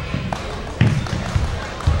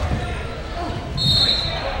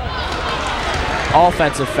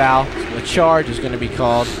 Offensive foul. The charge is going to be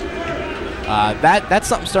called. That's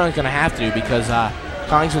something Sterling's going to have to do because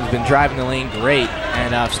Collingswood's been driving the lane great.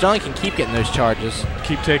 And if Sterling can keep getting those charges.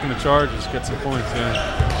 Keep taking the charges, get some points,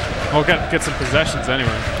 yeah. Well, get some possessions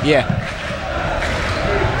anyway. Yeah.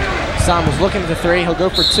 Hassan was looking at the 3. He'll go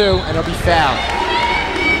for 2, and he'll be fouled.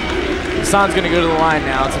 Hassan's going to go to the line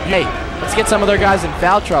now. It's like, hey, let's get some of their guys in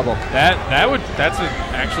foul trouble. That's an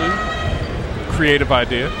actually creative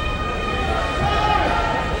idea.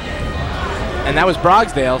 And that was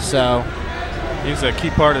Brogsdale, so he's a key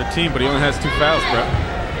part of the team, but he only has 2 fouls, Brett.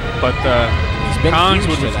 But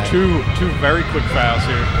Collingswood with two very quick fouls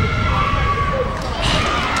here.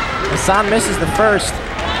 Hassan misses the first.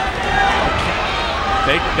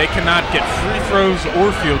 They cannot get free throws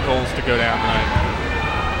or field goals to go down tonight.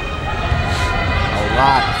 A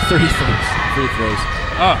lot of free throws.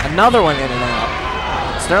 Oh. Another one in and out.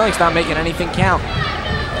 Sterling's not making anything count.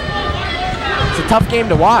 It's a tough game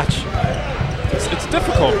to watch. It's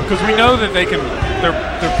difficult because we know that they're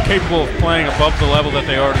capable of playing above the level that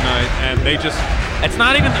they are tonight, and it's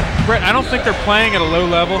not even, Brett, I don't think they're playing at a low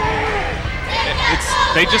level.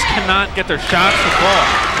 They just cannot get their shots to fall.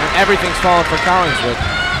 And everything's falling for Collingswood.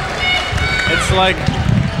 It's like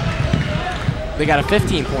they got a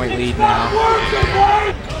 15-point lead now.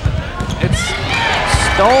 It's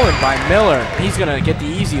stolen by Miller. He's going to get the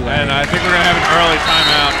easy lane. And I think we're going to have an early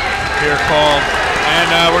timeout here called.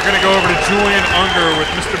 And we're going to go over to Julian Unger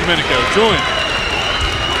with Mr. Domenico. Julian.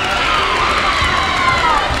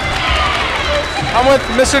 I'm with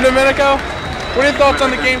Mr. Domenico. What are your thoughts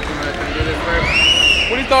on the game?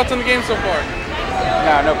 What are your thoughts on the game so far?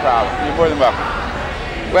 No problem. You're more than welcome.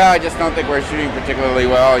 Well, I just don't think we're shooting particularly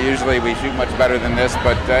well. Usually we shoot much better than this,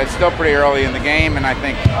 but it's still pretty early in the game, and I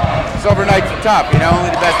think Silver Knights are tough.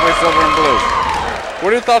 Only the best wear silver and blue.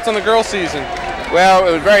 What are your thoughts on the girls' season? Well,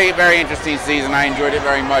 it was a very, very interesting season. I enjoyed it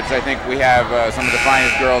very much. I think we have some of the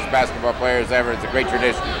finest girls basketball players ever. It's a great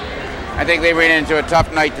tradition. I think they ran into a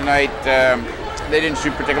tough night tonight. they didn't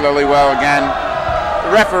shoot particularly well again.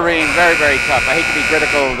 The refereeing, very, very tough. I hate to be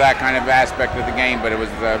critical of that kind of aspect of the game, but it was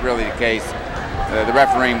really the case. The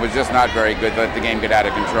refereeing was just not very good. Let the game get out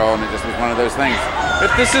of control, and it just was one of those things.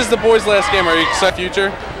 If this is the boys' last game, are you excited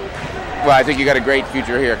future? Well, I think you got a great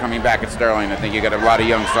future here coming back at Sterling. I think you got a lot of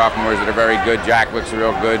young sophomores that are very good. Jack looks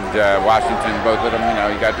real good. Washington, both of them.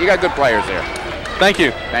 You got good players here. Thank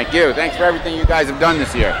you. Thank you. Thanks for everything you guys have done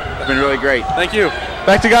this year. It's been really great. Thank you.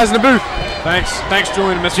 Back to you guys in the booth. Thanks,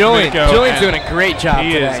 Julian and Mr. Julian's Domenico. doing a great job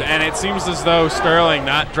He today. is, and it seems as though Sterling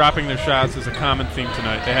not dropping their shots is a common theme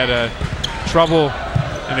tonight. They had trouble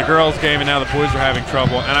in the girls' game, and now the boys are having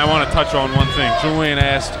trouble. And I want to touch on one thing. Julian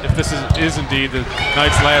asked if this is indeed the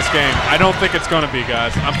night's last game. I don't think it's going to be,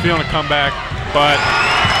 guys. I'm feeling a comeback, but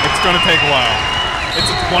it's going to take a while. It's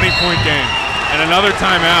a 20-point game, and another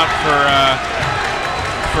timeout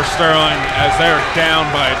for Sterling as they're down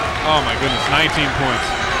by, oh my goodness, 19 points.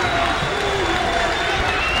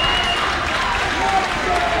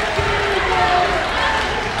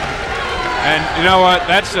 And you know what?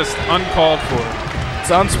 That's just uncalled for. It's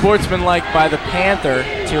unsportsmanlike by the Panther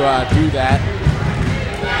to do that.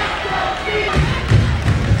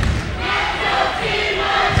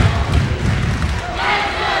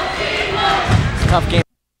 It's a tough game.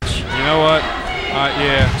 You know what?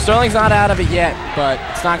 Yeah. Sterling's not out of it yet, but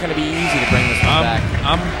it's not going to be easy to bring this one back.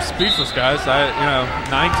 I'm speechless, guys.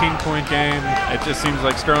 19-point game. It just seems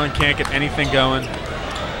like Sterling can't get anything going.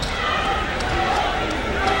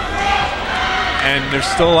 And there's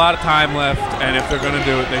still a lot of time left, and if they're going to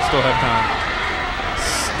do it, they still have time.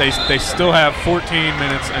 They still have 14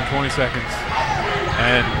 minutes and 20 seconds.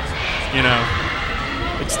 And,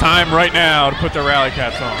 it's time right now to put their rally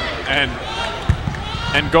caps on.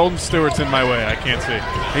 And Golden Stewart's in my way. I can't see.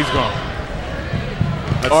 He's gone.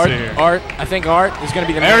 Let's see here. I think Art is going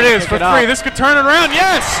to be the There man it to is pick for it up. three. This could turn it around.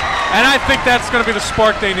 Yes! And I think that's going to be the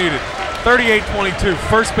spark they needed. 38-22.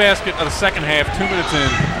 First basket of the second half, 2 minutes in.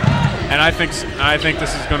 And I think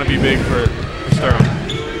this is going to be big for Sterling.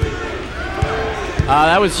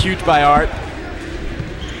 That was huge by Art.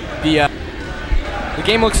 The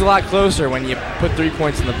game looks a lot closer when you put 3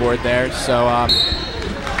 points on the board there. So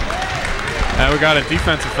we got a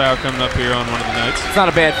defensive foul coming up here on one of the nights. it's not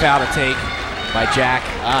a bad foul to take by Jack.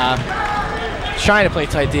 Trying to play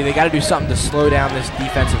tight D. They got to do something to slow down this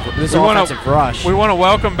offensive rush. We want to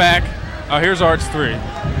welcome back. Oh, here's Art's three.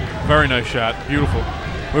 Very nice shot. Beautiful.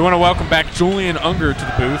 We want to welcome back Julian Unger to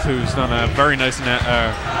the booth, who's done a very nice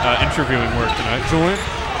interviewing work tonight. Julian?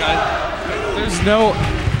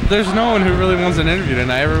 There's no one who really wants an interview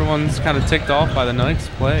tonight. Everyone's kind of ticked off by the Knights'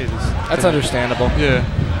 play. That's understandable. Yeah.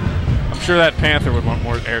 I'm sure that Panther would want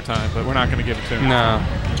more airtime, but we're not going to give it to him. No.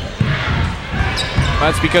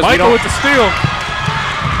 That's because Michael with the steal.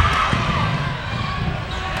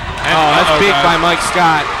 That's big by Mike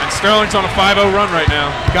Scott. And Sterling's on a 5-0 run right now.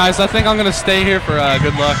 Guys, I think I'm going to stay here for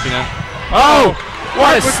good luck, Oh,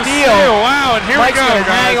 what a with the steal. Wow, and here Mike's we go, gonna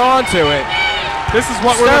hang guys. on to it. This is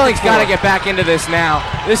what Sterling's we're looking for. got to get back into this now.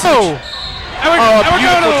 This is And we're a going to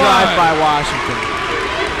beautiful the drive line. by Washington.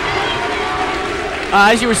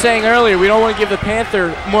 As you were saying earlier, we don't want to give the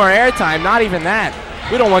Panther more airtime. Not even that.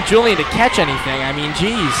 We don't want Julian to catch anything. I mean,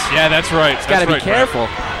 geez. Yeah, that's right. He's got to be careful.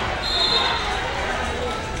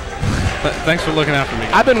 Thanks for looking out for me.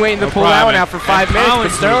 I've been waiting to pull that one out for 5 minutes, but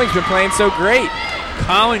Sterling's been playing so great.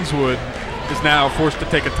 Collingswood is now forced to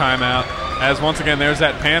take a timeout, as once again there's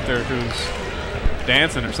that Panther who's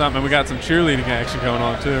dancing or something. We got some cheerleading action going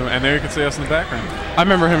on too, and there you can see us in the background. I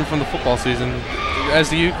remember him from the football season.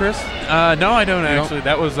 As do you, Chris? No, I don't actually.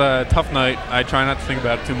 That was a tough night. I try not to think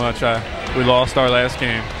about it too much. We lost our last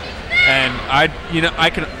game, and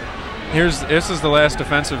this is the last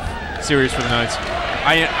defensive series for the Knights.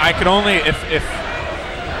 I could only if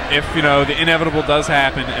the inevitable does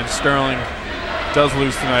happen and Sterling does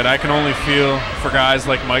lose tonight, I can only feel for guys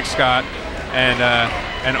like Mike Scott and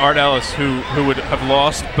Art Ellis who would have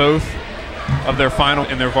lost both of their final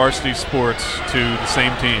in their varsity sports to the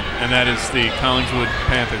same team, and that is the Collingswood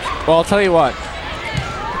Panthers. Well, I'll tell you what.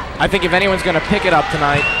 I think if anyone's going to pick it up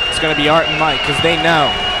tonight, it's going to be Art and Mike, because they know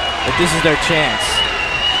that this is their chance.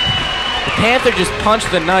 The Panther just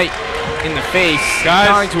punched the Knight in the face.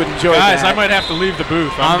 Collingswood enjoyed that. I might have to leave the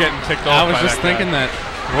booth. I'm getting ticked off. I was just thinking that.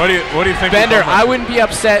 What do you think? Bender, I wouldn't be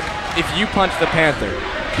upset if you punched the Panther,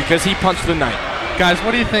 because he punched the Knight. Guys,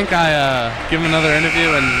 what do you think I give him another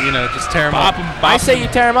interview and just tear him up? I say you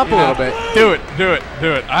tear him up a little bit. Do it.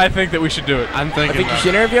 I think that we should do it. I'm thinking. I think you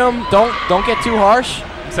should interview him. Don't get too harsh.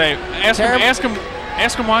 Say, ask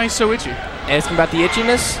him why he's so itchy. Ask him about the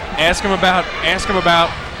itchiness. Ask him about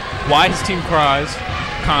why his team cries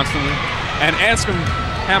constantly, and ask him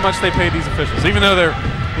how much they paid these officials, even though they're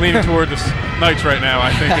leaning toward the Knights right now,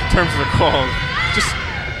 I think, in terms of the calls,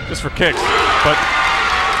 just for kicks. But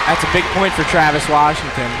that's a big point for Travis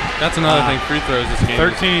Washington. That's another thing, free throws this game.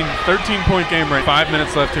 13-point game right. 5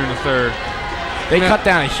 minutes left here in the third. They cut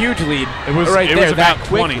down a huge lead it was that about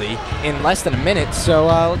quickly 20. in less than a minute. So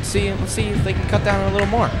let's see if they can cut down a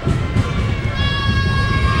little more.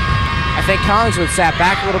 I think Collingswood sat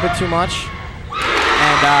back a little bit too much,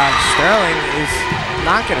 and Sterling is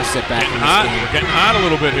not going to sit back in this game. We're getting hot a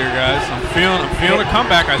little bit here, guys. I'm feeling a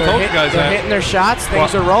comeback. I told you guys that. They're hitting their shots.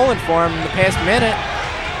 Things are rolling for them in the past minute.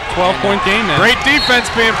 12-point game now. Great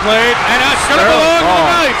defense being played, and it's going to belong to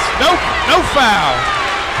the Knights. No foul.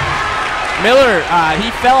 Miller, he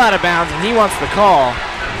fell out of bounds, and he wants the call,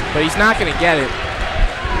 but he's not going to get it.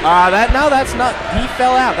 That's not. He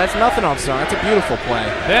fell out. That's nothing on Sterling. That's a beautiful play.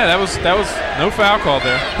 Yeah, that was no foul call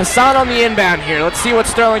there. Hassan on the inbound here. Let's see what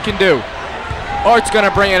Sterling can do. Art's going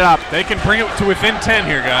to bring it up. They can bring it to within 10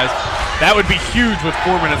 here, guys. That would be huge with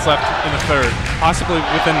 4 minutes left in the third. Possibly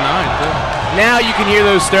within 9, too. Now you can hear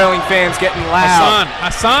those Sterling fans getting loud.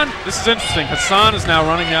 Hassan, this is interesting. Hassan is now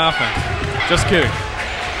running the offense. Just kidding.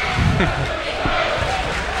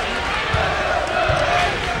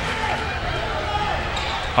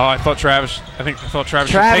 Oh, I thought Travis should take that.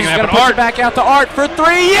 Going to push it back out to Art for 3.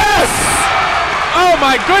 Yes! Oh,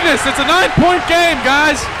 my goodness. It's a 9-point game,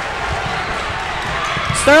 guys.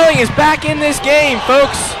 Sterling is back in this game,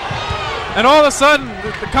 folks. And all of a sudden,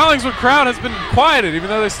 the Collingswood crowd has been quieted, even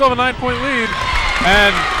though they still have a 9-point lead.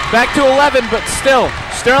 And back to 11, but still,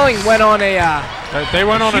 Sterling went on a they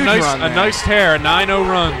went on a nice tear, a 9-0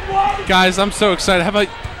 run. Guys, I'm so excited.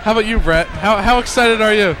 How about you, Brett? How excited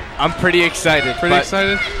are you? I'm pretty excited. Pretty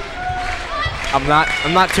excited? I'm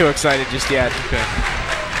not too excited just yet. Okay.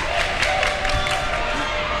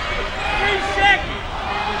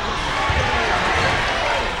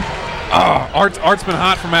 Oh, Art's been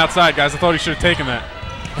hot from outside, guys. I thought he should have taken that.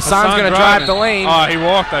 Hassan's going to drive the lane. Oh, he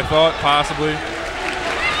walked, I thought, possibly.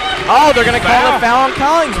 Oh, they're going to call a foul on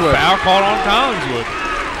Collingswood. Foul called on Collingswood.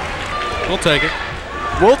 We'll take it.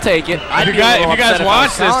 We'll take it. If you guys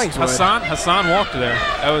watch this, Hassan walked there.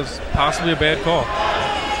 That was possibly a bad call.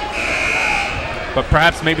 But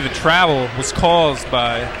perhaps maybe the travel was caused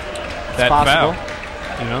by that foul.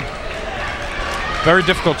 You know? Very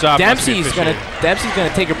difficult job. Dempsey's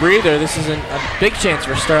gonna take a breather. This is a big chance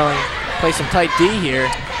for Sterling. Play some tight D here,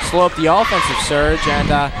 slow up the offensive surge,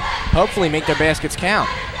 and hopefully make their baskets count.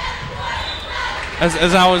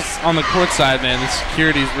 As I was on the court side, man, the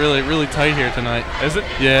security's really tight here tonight. Is it?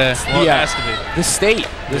 Yeah. Well, it has to be.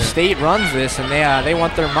 The state runs this, and they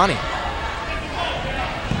want their money.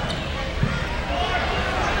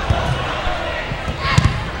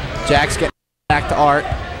 Jack's getting back to Art.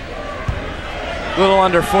 A little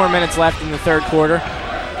under 4 minutes left in the third quarter.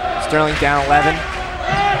 Sterling down 11.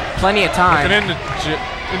 Plenty of time. And into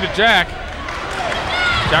Jack.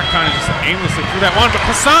 Jack kind of just aimlessly threw that one, but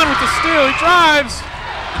Hassan with the steal. He drives.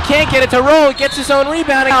 He can't get it to roll. He gets his own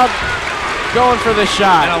rebounding out. Going for the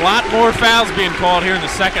shot. And a lot more fouls being called here in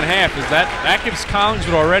the second half. That gives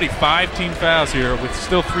Collingswood already 5 team fouls here with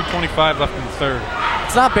still 3:25 left in the third.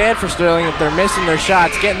 It's not bad for Sterling if they're missing their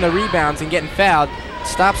shots, getting the rebounds, and getting fouled.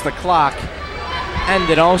 Stops the clock. And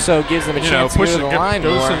it also gives them a chance to go to the line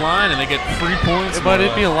more. Goes to the line and they get 3 points. But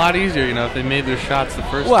it'd be a lot easier, if they made their shots the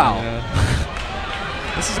first time.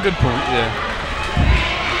 This is a good point. Yeah.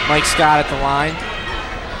 Mike Scott at the line.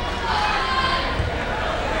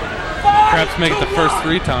 Perhaps make it the first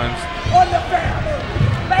 3 times.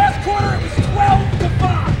 Last quarter it was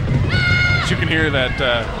 12-5. But you can hear that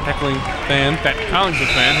heckling fan, that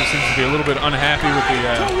Collingswood fan who seems to be a little bit unhappy with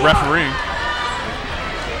the refereeing.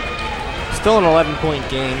 Still an 11-point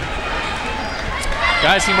game.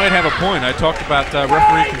 Guys, he might have a point. I talked about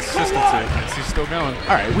referee consistency. Is he still going?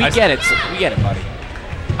 All right, we get it, buddy.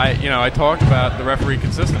 I talked about the referee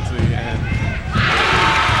consistency, and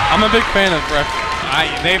I'm a big fan of ref.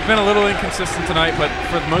 They've been a little inconsistent tonight, but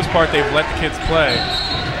for the most part, they've let the kids play.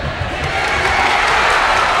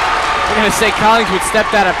 We're going to say Collingswood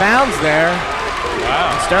stepped out of bounds there.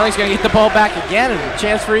 Wow. Sterling's going to get the ball back again and a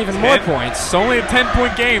chance for even more points. It's only a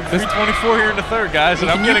 10-point game. 3:24 here in the third, guys. And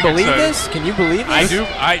Can you believe this? Can you believe this?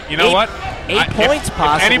 I do. You know what? 8 points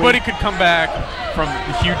possibly. If anybody could come back from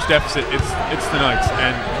the huge deficit, it's the Knights,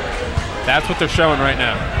 and that's what they're showing right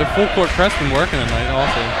now. The full court press been working tonight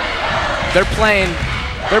also. They're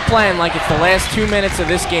playing like it's the last 2 minutes of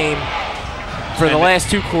this game for the last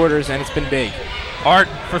 2 quarters, and it's been big. Art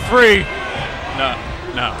for 3. No.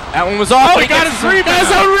 That one was off. Oh, he got his rebound. Got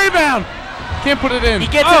his own rebound. Can't put it in.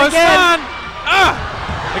 He gets it again.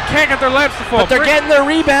 They can't get their laps to fall. But they're getting their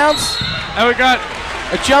rebounds. And we got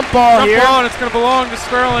A jump ball here. Jump ball, and it's going to belong to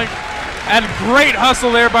Sterling. And great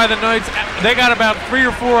hustle there by the Knights. They got about 3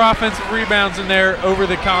 or 4 offensive rebounds in there over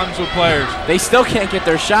the Collingswood players. They still can't get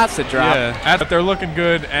their shots to drop. Yeah, but they're looking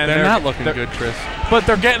good. And they're not looking good, Chris. But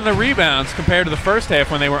they're getting the rebounds compared to the first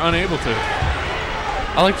half when they were unable to.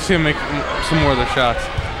 I like to see them make some more of their shots.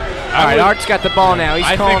 All right, Art's got the ball now. He's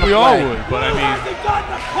calling think we the all play. would, but I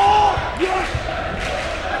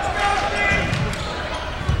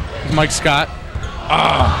mean. Mike Scott.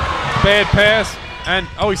 Bad pass. And,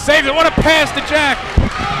 he saved it. What a pass to Jack.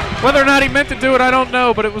 Whether or not he meant to do it, I don't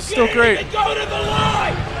know, but it was still great. They go to the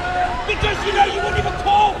line because you wouldn't even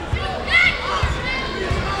call.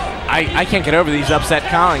 I can't get over these upset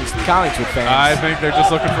Collingswood fans. I think they're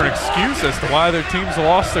just looking for an excuse as to why their team's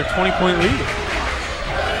lost their 20-point lead.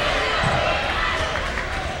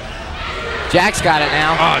 Jack's got it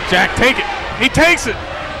now. Jack, take it. He takes it.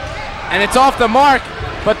 And it's off the mark,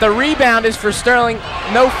 but the rebound is for Sterling.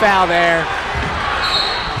 No foul there.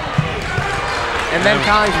 And then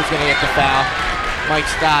Collingswood's going to get the foul. Mike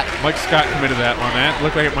Scott. Mike Scott committed that one. That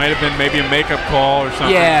looked like it might have been maybe a makeup call or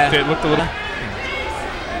something. Yeah. It looked a little.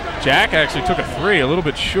 Jack actually took a 3, a little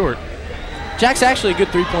bit short. Jack's actually a good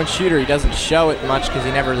three-point shooter. He doesn't show it much because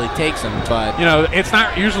he never really takes them, but it's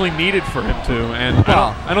not usually needed for him to. And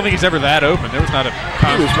well, I don't think he's ever that open. There was not a.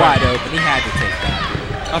 He was wide open. He had to take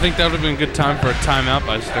that. I think that would have been a good time for a timeout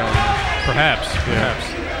by Sterling. Perhaps.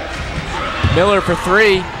 Miller for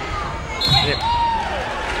 3.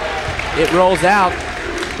 It rolls out,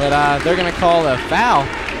 but they're going to call a foul.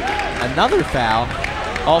 Another foul,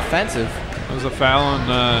 offensive. It was a foul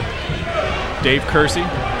on Dave Kersey.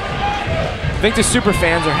 I think the super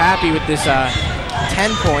fans are happy with this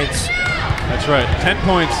 10 points. That's right. 10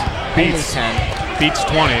 points beats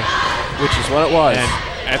 20, which is what it was. And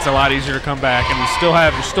that's a lot easier to come back. And there's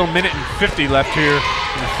still a minute and 50 left here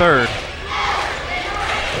in the third.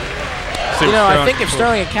 I think if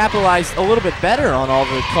Sterling had capitalized a little bit better on all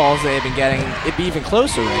the calls they have been getting, it'd be even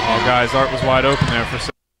closer right now. Guys, Art was wide open there for a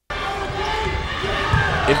second.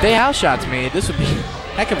 If they outshots made, this would be a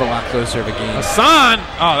heck of a lot closer of a game. Hassan!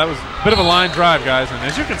 That was a bit of a line drive, guys. And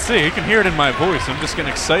as you can see, you can hear it in my voice. I'm just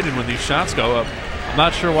getting excited when these shots go up. I'm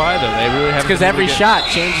not sure why, though. They really haven't. Because every shot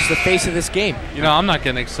changes the face of this game. I'm not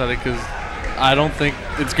getting excited because I don't think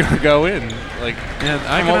it's going to go in.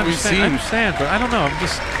 I understand, but I don't know. I'm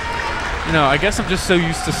just... I guess I'm just so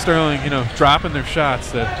used to Sterling, dropping their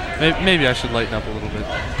shots that maybe I should lighten up a little bit.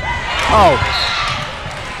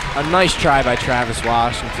 A nice try by Travis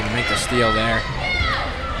Washington to make the steal there.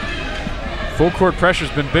 Full court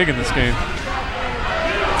pressure's been big in this game.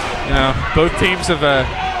 Both teams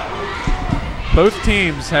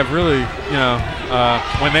have really,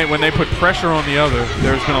 when they put pressure on the other,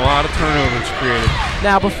 there's been a lot of turnovers created.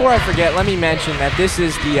 Now, before I forget, let me mention that this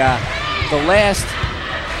is the last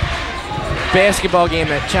basketball game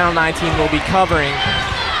that Channel 19 will be covering,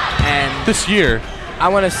 and this year, I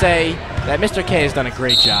want to say that Mr. K has done a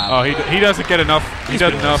great job. He doesn't get enough. He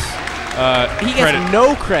does enough. He gets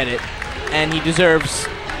no credit, and he deserves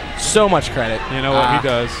so much credit. You know what he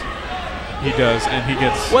does? He does, and he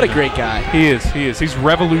gets. What a great guy. He is. He's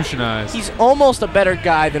revolutionized. He's almost a better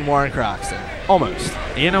guy than Warren Croxton. Almost.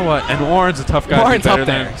 You know what? And Warren's a tough guy. Warren's better up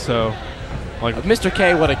there. than, so, Mr.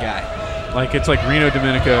 K, what a guy. It's like Reno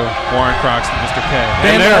Domenico, Warren Croxton, Mr. K.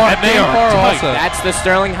 And they are tight. That's the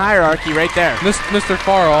Sterling hierarchy right there. Mr.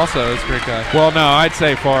 Farr also is a great guy. Well, no, I'd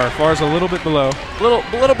say Farr. Farr's a little bit below. Little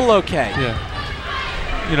below K. Yeah.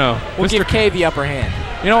 We'll give K the upper hand.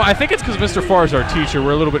 I think it's because Mr. Farr's our teacher.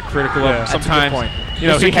 We're a little bit critical of him sometimes. That's a good point.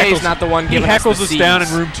 Mr. K's not the one giving us the He heckles us down in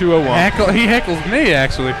room 201. He heckles me,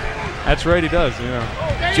 actually. That's right, he does.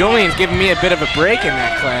 Julian's giving me a bit of a break in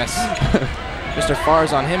that class. Mr.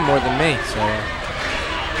 Farr's on him more than me, so.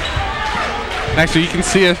 Actually, you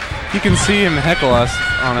can see him heckle us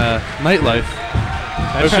on Nightlife.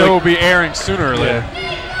 That show will be airing sooner or later.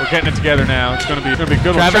 Yeah. We're getting it together now. It's going to be a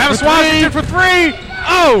good one. Travis Washington for 3.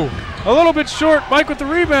 Oh, a little bit short. Mike with the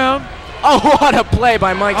rebound. Oh, what a play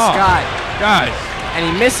by Mike Scott, guys! And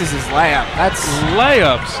he misses his layup. That's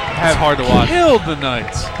layups have hard to watch. Killed the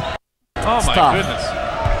Knights. Oh it's my tough. goodness!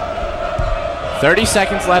 30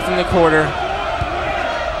 seconds left in the quarter.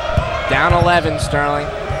 Down 11, Sterling.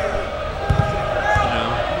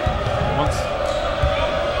 Once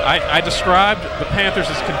I described the Panthers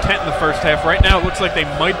as content in the first half. Right now, it looks like they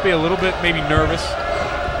might be a little bit maybe nervous.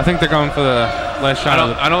 I think they're going for the last shot.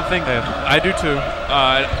 I don't think they have. I do too.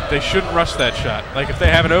 They shouldn't rush that shot. If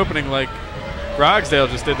they have an opening like Grogsdale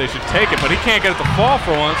just did, they should take it. But he can't get it to fall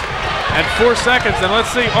for once. And 4 seconds. And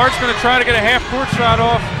let's see. Art's going to try to get a half-court shot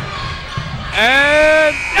off.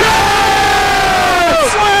 And...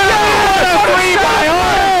 Three by Art!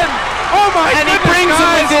 And he brings it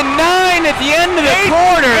within 9 at the end of the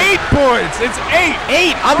quarter. 8 points. It's 8.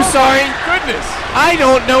 8. I'm sorry. Goodness. I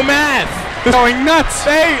don't know math. Going nuts.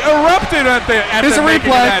 They erupted at the making of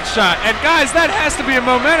replay. that shot. And guys, that has to be a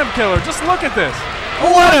momentum killer. Just look at this.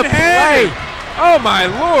 What a play. Oh my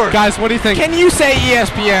Lord. Guys, what do you think? Can you say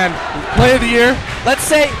ESPN Play of the year? Let's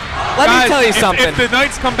say, let Guys, me tell you something. If the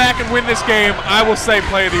Knights come back and win this game, I will say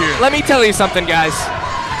play of the year. Let me tell you something, guys.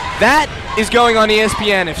 That is going on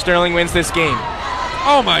ESPN if Sterling wins this game.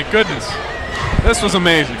 Oh my goodness. This was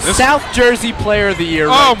amazing. South Jersey Player of the Year.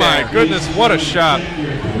 Oh right my there. goodness, what a shot.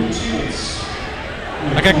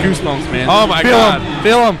 I got goosebumps, man. Oh my God.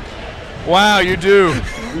 Feel him. Wow, you do.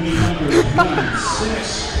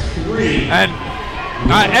 And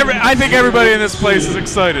I think everybody in this place is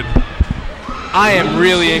excited. I am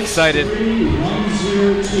really excited.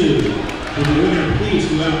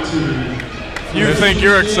 If you think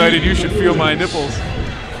you're excited, you should feel my nipples.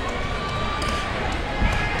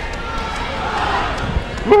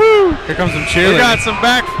 Woohoo! Here comes some cheerleading. We got some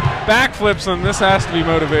backflips, and this has to be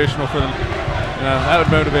motivational for them. That would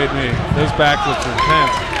motivate me. Those backflips are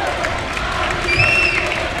intense.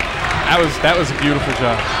 That was a beautiful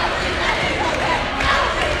job.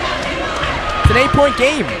 It's an 8-point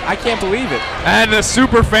game. I can't believe it. And the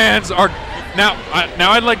super fans are now.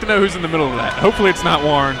 I'd like to know who's in the middle of that. Hopefully, it's not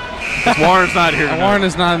Warren. 'Cause Warren's not here. Warren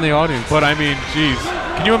is not in the audience. But I mean, geez,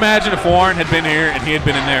 can you imagine if Warren had been here and he had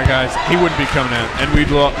been in there, guys? He wouldn't be coming out, and we'd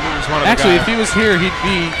lose one of the Actually, guys. if he was here, he'd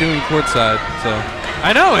be doing courtside. So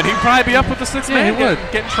I know, and he'd probably be up with the sixth man. he would.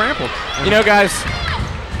 Getting trampled. You know, guys,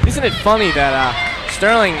 isn't it funny that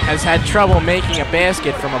Sterling has had trouble making a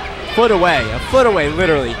basket from a foot away,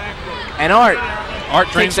 literally, and Art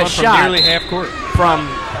drains takes a one from shot nearly half court. from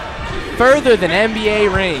further than NBA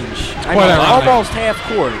range. I mean, Whatever. almost half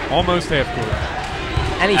court, Almost half court.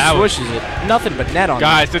 and he Ouch. swishes it. Nothing but net on it.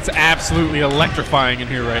 Guys, it's absolutely electrifying in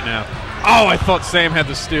here right now. Oh, I thought Sam had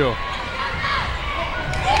the steal.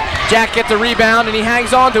 Jack gets the rebound, and he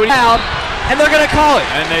hangs on to it. And they're going to call it.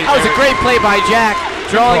 And That was a great play by Jack,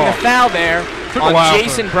 drawing the call. foul there Took a on while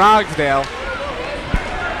Jason Brogsdale.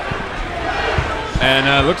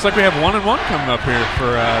 And looks like we have 1-1 coming up here for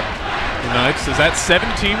the Knights. Is that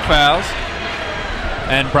 17 fouls?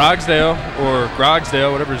 And Brogsdale, or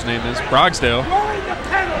Grogsdale, whatever his name is, Brogsdale,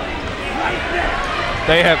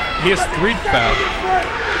 he has 3 fouls.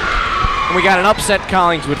 And we got an upset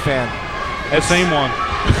Collingswood fan. The same one.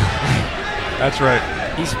 That's right.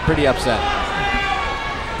 He's pretty upset.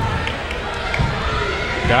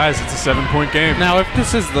 Guys, it's a 7-point game. now, if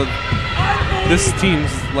this is this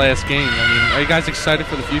team's last game, I mean, are you guys excited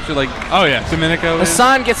for the future? Like, Oh yeah, Domenico is?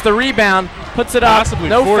 Hassan gets the rebound, puts it up, possibly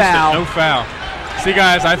no forced foul. it, no foul. See,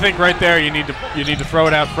 guys, I think right there you need to throw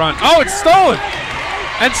it out front. Oh, it's stolen,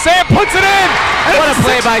 and Sam puts it in. And What a it's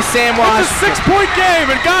play by Sam Washington. It's a 6-point game,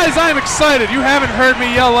 and guys, I'm excited. You haven't heard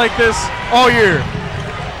me yell like this all year.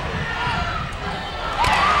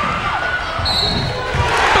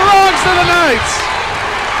 Belongs to the Knights.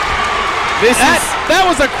 That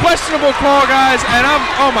was a questionable call, guys, and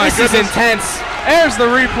oh my This goodness. is intense. There's the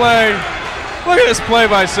replay. Look at this play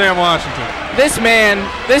by Sam Washington. This man,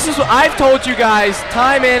 this is what I've told you guys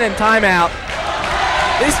time in and time out.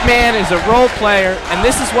 This man is a role player, and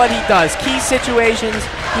this is what he does. Key situations,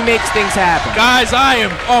 he makes things happen. Guys,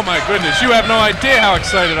 oh my goodness, you have no idea how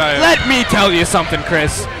excited I am. Let me tell you something,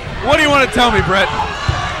 Chris. What do you want to tell me, Brett?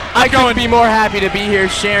 I couldn't be more happy to be here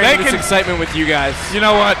sharing They this can- excitement with you guys. You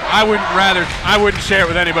know what? I wouldn't share it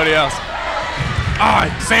with anybody else.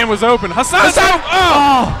 Sam was open. Hassan's open.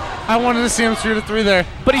 Oh! I wanted to see him shoot a 3 there.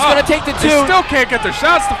 But he's going to take the 2. They still can't get their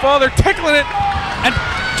shots to fall. They're tickling it, and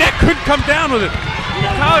Jack couldn't come down with it.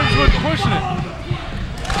 Collingswood pushing it.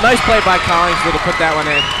 Nice play by Collingswood to put that one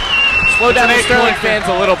in. Slow down an the Sterling 8-point fans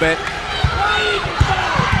a little bit.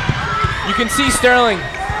 You can see Sterling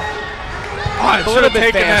I a should little have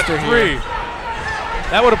bit taken that faster 3.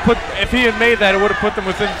 That would have if he had made that, it would have put them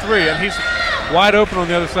within 3, and he's wide open on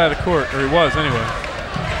the other side of the court, or he was anyway.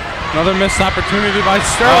 Another missed opportunity by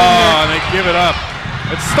Sterling. Oh, and they give it up.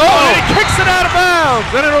 It's stolen, and he kicks it out of bounds,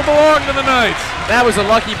 and it'll belong to the Knights. That was a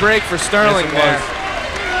lucky break for Sterling Yes, it there. was.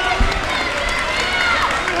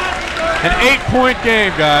 An 8-point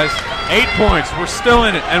game, guys. 8 points. We're still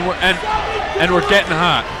in it, and we're getting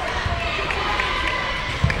hot.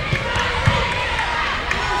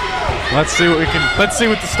 Let's see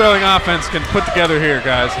what the Sterling offense can put together here,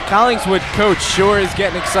 guys. Collingswood coach sure is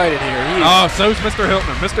getting excited here. So's Mr.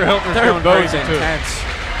 Hiltner. Mr. Hiltner's They're going both crazy too. intense.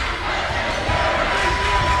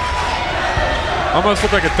 Almost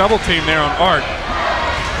looked like a double team there on Art.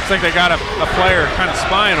 Looks like they got a player kind of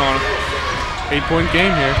spying on him. 8-point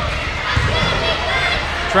game here.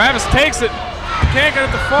 Travis takes it. Can't get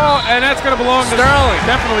it to fall, and that's going to belong to Sterling.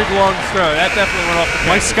 Definitely belongs to Sterling. That definitely went off the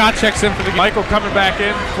Mike Scott checks in for the game. Michael coming back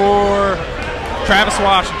in for Travis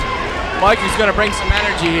Washington. Mikey's going to bring some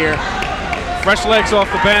energy here. Fresh legs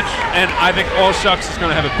off the bench, and I think All Shucks is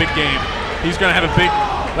going to have a big game. He's going to have a big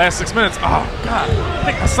last 6 minutes. Oh, God.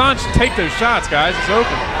 I think Hassan should take those shots, guys. It's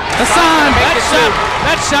open. Hassan,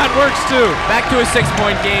 That shot works, too. Back to a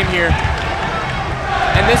 6-point game here.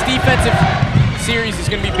 And this defensive series is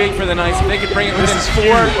going to be big for the Knights. If they could bring it within 4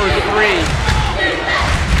 or 3,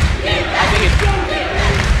 I think it's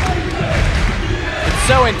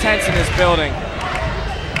so intense in this building.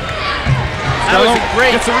 That was a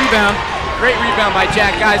great rebound. Great rebound by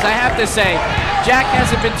Jack. Guys, I have to say, Jack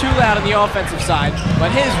hasn't been too loud on the offensive side, but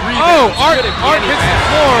his rebound Art hits the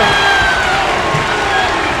floor.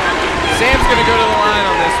 Sam's going to go to the line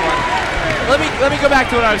on this one. Let me go back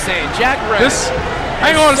to what I was saying. Jack Brennan.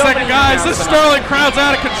 Hang on a second, guys. This Sterling crowd's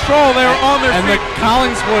out of control. They were on their feet. And the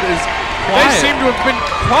Collingswood is quiet. They seem to have been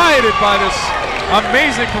quieted by this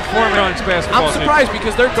amazing performance on its basketball I'm surprised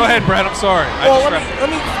because their team... Go ahead, Brad. I'm sorry. Well, let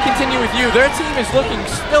me continue with you. Their team is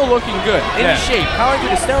still looking good, in shape.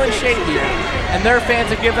 Collingswood is still in shape here, and their fans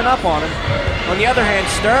have given up on them. On the other hand,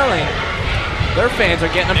 Sterling, their fans are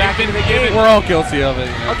getting them back into the game. We're all guilty of it.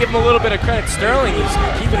 I'll give them a little bit of credit. Sterling is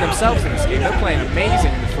keeping themselves in this game. They're playing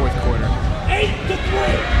amazing in the fourth quarter. 8 to 3.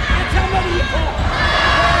 That's how many you call.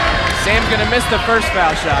 Sam's going to miss the first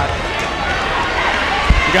foul shot.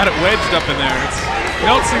 You got it wedged up in there. You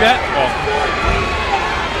don't see that often.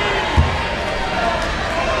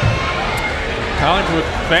 Collingswood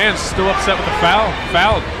fans still upset with the foul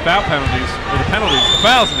penalties, or the penalties, the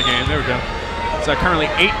fouls in the game. There we go. So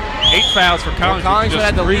currently eight fouls for Collingswood. Collingswood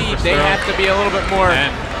had the lead. They have to be a little bit more.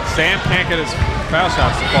 And Sam can't get his foul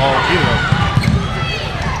shots to fall either.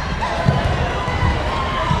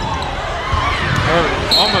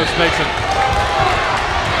 Almost makes it.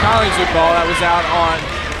 Collingswood ball that was out on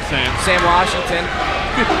Sam Washington.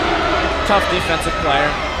 Tough defensive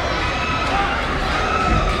player.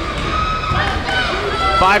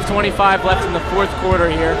 5:25 left in the fourth quarter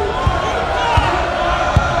here.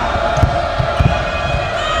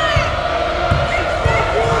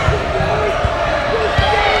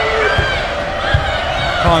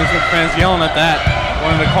 Collingswood fans yelling at that.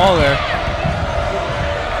 Wanted to call there.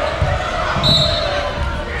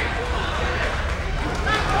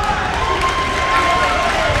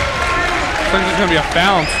 I think there's going to be a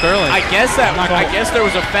foul on Sterling. I guess there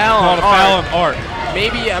was a foul on Art. A foul on Art.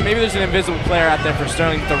 Maybe there's an invisible player out there for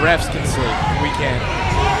Sterling that the refs can see. We can't.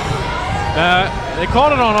 They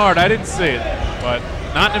called it on Art. I didn't see it, but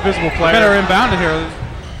not an invisible player. Better inbound it here.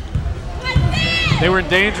 They were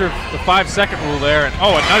in danger of the 5-second rule there, and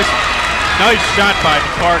a nice shot by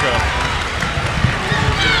Cargo.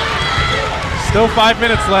 Still 5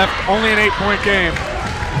 minutes left. Only an 8-point game.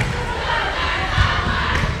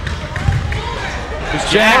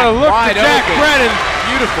 Jack, look wide to Jack open. Brennan.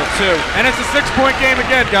 Beautiful, too. And it's a 6-point game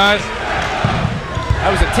again, guys.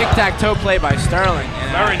 That was a tic-tac-toe play by Sterling.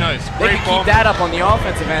 Very nice. They could keep that up on the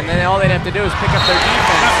offensive end, and then all they'd have to do is pick up their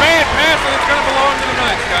defense. A bad pass, and it's going to belong to the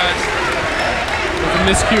Knights, guys. There's a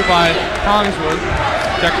miscue by Collingswood.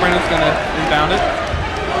 Jack Brennan's going to inbound it.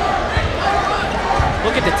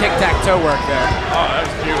 Look at the tic-tac-toe work there. Oh, that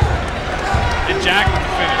was beautiful. And Jack with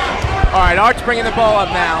the finish. All right, Art's bringing the ball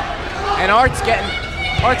up now, and Art's getting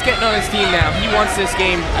on his team now. He wants this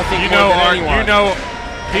game, I think, more than anyone. You know,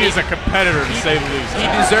 he is a competitor to say the least. He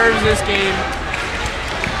deserves this game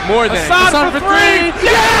more than Hassan for three.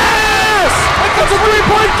 Yes! It's a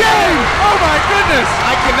 3-point game. Oh my goodness!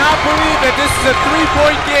 I cannot believe that this is a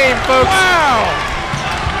 3-point game, folks. Wow!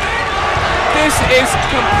 This is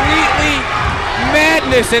completely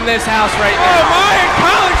madness in this house right now. Oh my! And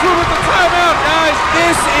Collingswood with the timeout, guys.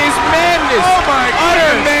 This is madness. Oh my goodness.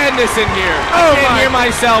 Utter madness in here. Oh, I can't hear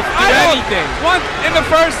myself do anything. In the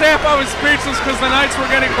first half, I was speechless because the Knights were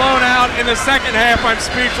getting blown out. In the second half, I'm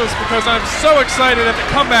speechless because I'm so excited at the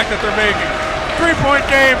comeback that they're making. 3-point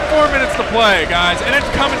game, 4 minutes to play, guys, and it's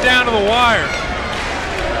coming down to the wire.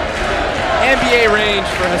 NBA range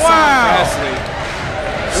for Hassan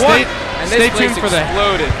Presley. Stay tuned for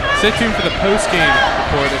exploded. Stay tuned for the post-game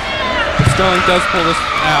report if Sterling does pull this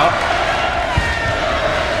out.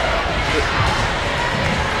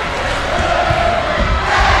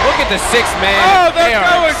 Look at the 6th man. Oh, they're they are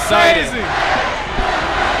going excited. crazy.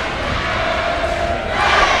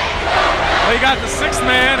 Well, you got the 6th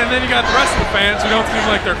man, and then you got the rest of the fans who don't seem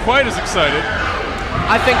like they're quite as excited.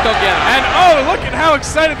 I think they'll get it. And look at how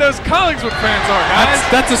excited those Collingswood fans are, guys.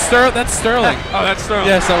 That's Sterling. That's Sterling.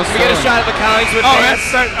 Yes, that was Can we Sterling. get a shot of the Collingswood fans?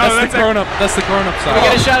 That's the grown-up side. Can we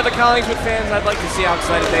get a shot of the Collingswood fans? I'd like to see how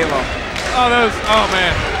excited they look. Oh, those. Oh,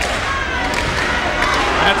 man.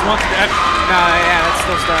 That's once again. No, yeah, that's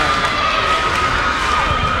still Sterling.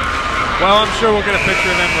 Well, I'm sure we'll get a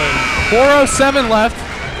picture of them later. 4:07 left.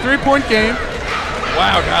 3-point game.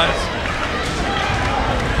 Wow, guys.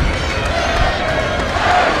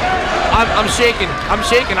 I'm shaking. I'm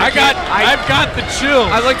shaking. I've got the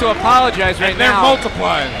chills. I'd like to apologize right and they're now.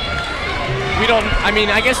 multiplying. We don't. I mean,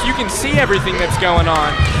 I guess you can see everything that's going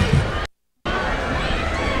on.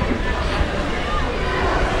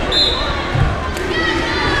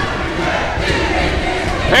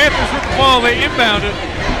 Panthers with the ball, they inbound it.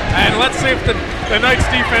 And let's see if the Knights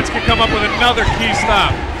defense can come up with another key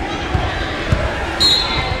stop.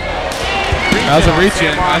 That was a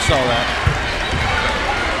reach-in. I saw that.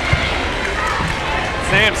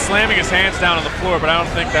 Sam slamming his hands down on the floor, but I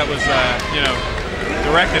don't think that was,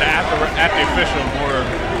 directed at the official more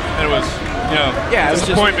than it was, Yeah, it was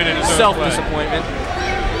disappointment in his own play. self-disappointment.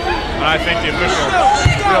 And I think the official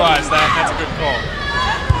realized that, and that's a good call.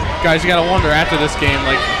 Guys, you got to wonder after this game,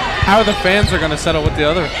 like, how the fans are going to settle with the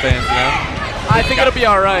other fans, I think it'll be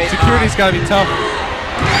all right. Security's got to be tough.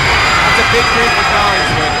 That's a big game for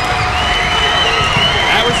Collingswood.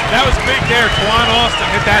 That was big there. Tawan Austin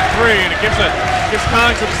hit that three, and it gives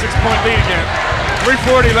Collingswood a 6-point lead again.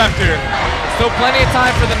 3:40 left here. Still plenty of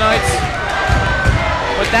time for the Knights,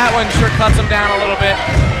 but that one sure cuts them down a little bit.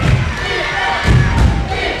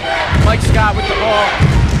 Mike Scott with the ball.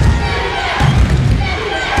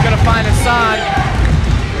 He's gonna find Hassan.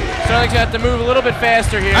 Sterling's gonna have to move a little bit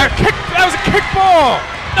faster here. That was a kick ball.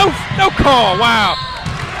 No call. Wow.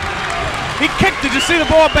 He kicked. Did you see the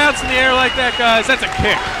ball bounce in the air like that, guys? That's a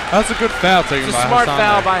kick. That's a good foul taken It's by a smart Hassan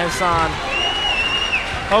foul there. by Hassan.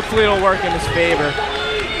 Hopefully it'll work in his favor.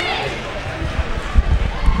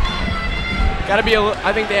 I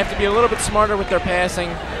think they have to be a little bit smarter with their passing,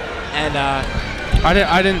 and I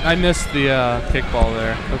missed the kickball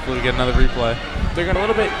there. Hopefully we get another replay. they're going a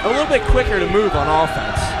little bit quicker to move on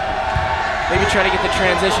offense. Maybe try to get the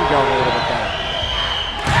transition going a little bit better.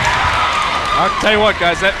 I'll tell you what,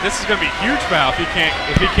 guys. This is going to be a huge foul if he can't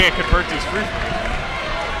convert these free throws.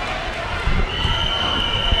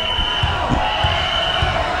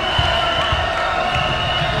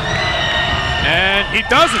 And he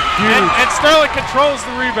doesn't. And Sterling controls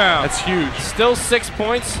the rebound. That's huge. Still 6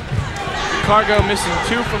 points. Cargo missing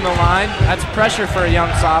 2 from the line. That's pressure for a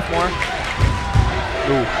young sophomore.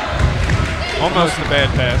 Ooh. Almost a bad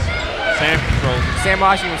pass. Sam controls it. Sam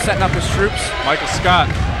Washington setting up his troops. Michael Scott.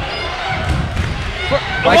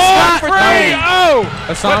 Mike Scott for three. Oh!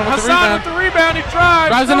 Hassan with the rebound. He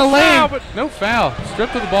drives in the lane. Foul, no foul.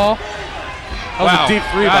 Stripped of the ball. That was a deep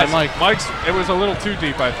three by Mike. It was a little too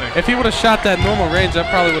deep, I think. If he would have shot that normal range, that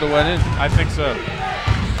probably would have went in. I think so.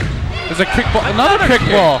 There's a kickball. Another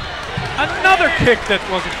kickball. Another kick that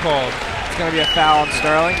wasn't called. It's going to be a foul on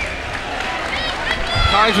Sterling.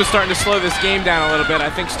 Collingswood's starting to slow this game down a little bit. I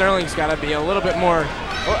think Sterling's got to be a little bit more.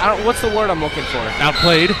 What's the word I'm looking for?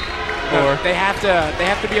 Outplayed. Or they have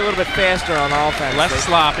to be a little bit faster on offense. Less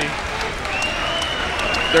sloppy.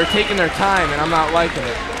 They're taking their time, and I'm not liking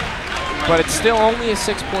it. But it's still only a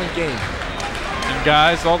 6-point game. And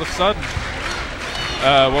guys, all of a sudden,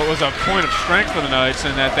 what was a point of strength for the Knights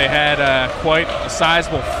in that they had quite a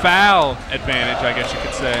sizable foul advantage, I guess you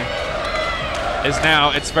could say, is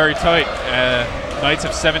now it's very tight. Knights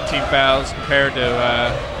have 17 fouls compared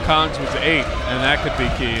to Collingswood's 8, and that could be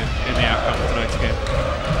key in the outcome of tonight's game.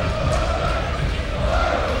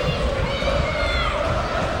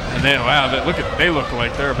 And then, wow, they look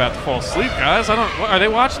like they're about to fall asleep, guys. Are they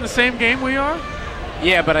watching the same game we are?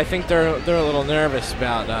 Yeah, but I think they're a little nervous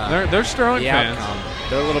about they're Sterling the fans. outcome.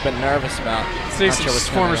 They're a little bit nervous about. See some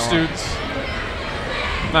former students.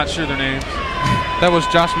 Not sure their names. That was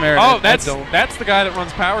Josh Merritt. Oh, that's the guy that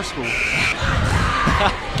runs Power School.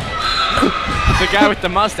 The guy with the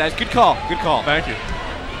mustache. Good call. Good call. Thank you.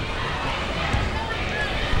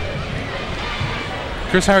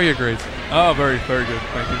 Chris, how are your grades? Oh, very, very good.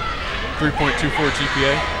 Thank you. 3.24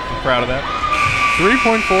 GPA. I'm proud of that.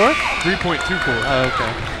 3.4? 3.24. Oh,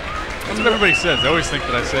 okay. That's what everybody says. They always think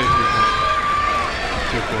that I say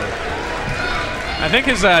 3.24. I think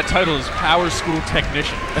his title is Power School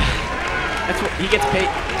Technician. That's what he gets paid.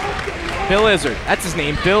 Bill Izzard. That's his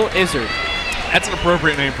name. Bill Izzard. That's an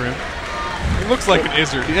appropriate name for him. He looks like an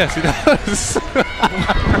Izzard. Yes, he does.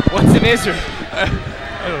 What's an Izzard? I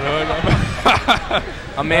don't know.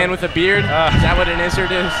 A man with a beard? Is that what an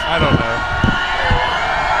Izzard is? I don't know.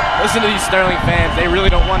 Listen to these Sterling fans. They really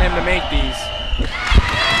don't want him to make these.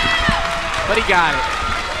 But he got it.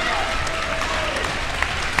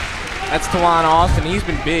 That's Tawan Austin. He's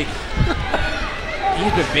been big.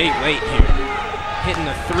 He's been big late here. Hitting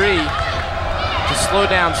the 3. to slow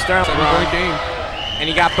down Sterling. 7-point game. And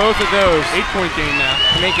he got both of those 8-point game now.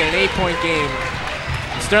 to make it an 8-point game.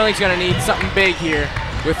 Sterling's going to need something big here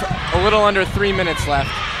with a little under 3 minutes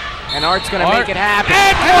left. And Art's going to make it happen.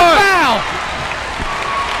 And a foul!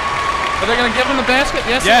 Are they going to give him the basket?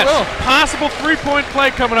 Yes, they will. Possible three-point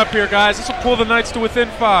play coming up here, guys. This will pull the Knights to within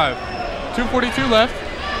 5. 2:42 left.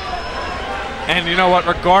 And you know what?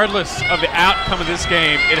 Regardless of the outcome of this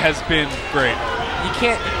game, it has been great. You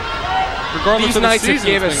can't. Regardless These of the Knights have season,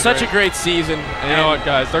 gave it's us been such a great season. And you know what,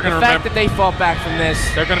 guys? They're going to The fact that they fought back from this.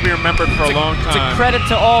 They're going to be remembered for a long It's a time. credit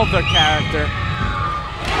to all of their character.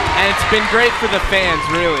 And it's been great for the fans,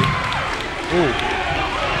 really. Ooh.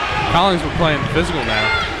 Collingswood playing physical now.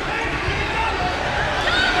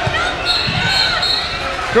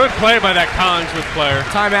 Good play by that Collingswood player.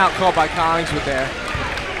 Timeout called by Collingswood there.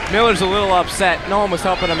 Miller's a little upset. No one was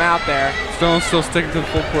helping him out there. Sterling's still sticking to the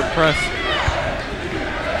full court press.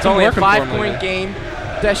 It's only a 5-point game,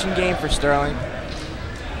 possession game for Sterling.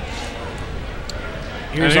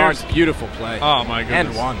 Here's Art's beautiful play. Oh my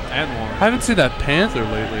goodness. And one. I haven't seen that Panther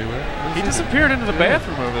lately. He disappeared into the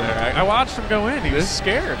bathroom over there. I watched him go in. He was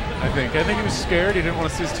scared, I think. I think he was scared. He didn't want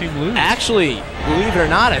to see his team lose. Actually, believe it or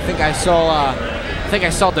not, I think I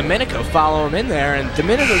saw Domenico follow him in there, and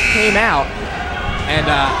Domenico came out, and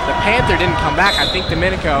the Panther didn't come back. I think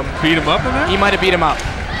Domenico beat him up in there? He might have beat him up.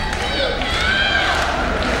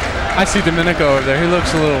 I see Domenico over there. He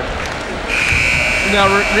looks a little... Now,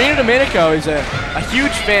 Reno Domenico is a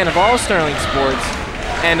huge fan of all Sterling sports,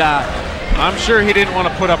 and I'm sure he didn't want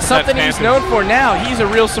to put up something that he's known for now. He's a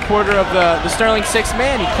real supporter of the Sterling sixth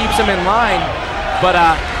man. He keeps him in line, but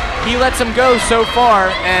he lets him go so far,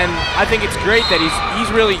 and I think it's great that he's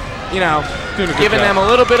really, giving them a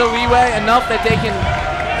little bit of leeway, enough that they can,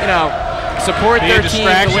 support their team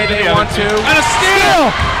the way they want to. And a steal!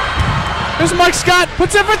 There's Mike Scott,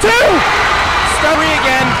 puts it for 2! Stubby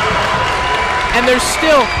again, and there's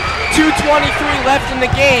still 2:23 left in the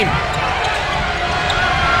game.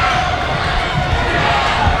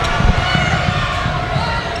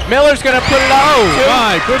 Miller's going to put it up. Oh,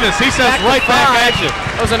 my goodness. He says right back at you.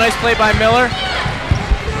 That was a nice play by Miller.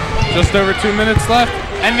 Just over 2 minutes left.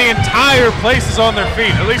 And the entire place is on their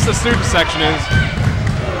feet. At least the student section is.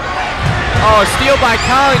 Oh, a steal by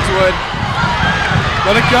Collingswood.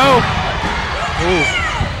 Let it go. Ooh.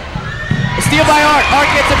 A steal by Art.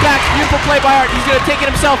 Art gets it back. Beautiful play by Art. He's going to take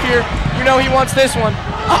it himself here. You know he wants this one.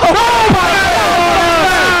 Oh, my God!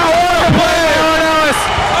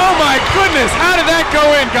 Oh my goodness, how did that go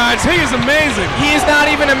in, guys? He is amazing. He is not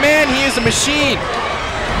even a man, he is a machine.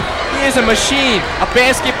 He is a machine, a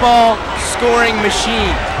basketball scoring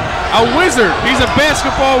machine. A wizard, he's a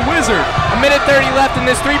basketball wizard. A minute 30 left in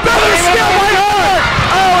this three. Another steal by Art!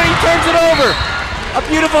 Oh, and he turns it over. A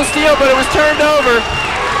beautiful steal, but it was turned over.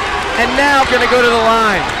 And now gonna go to the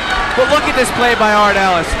line. But look at this play by Art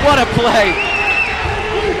Ellis. What a play.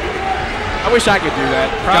 I wish I could do that.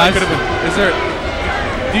 Probably could have been.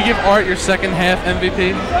 Do you give Art your second half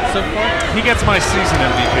MVP so far? He gets my season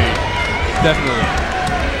MVP. Definitely.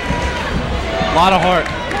 A lot of heart.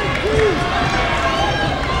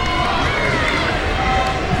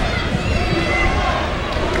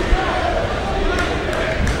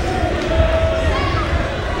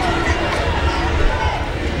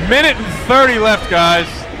 Minute and 30 left, guys.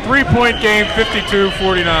 3-point game, 52-49.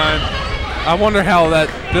 I wonder how that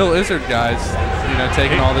Bill Izzard guy's,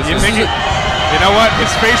 taking all this. You know what? His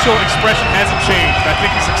facial expression hasn't changed. I think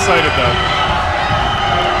he's excited, though.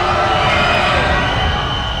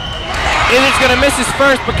 Izzard's going to miss his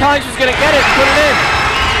first, but Collingswood's going to get it and put it in.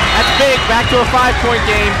 That's big. Back to a 5-point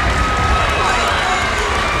game.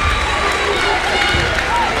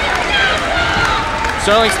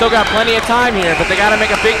 Sterling still got plenty of time here, but they got to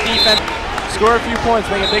make a big defense, score a few points,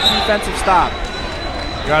 make a big defensive stop.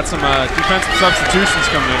 Got some defensive substitutions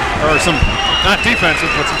coming in, or some, not defensive,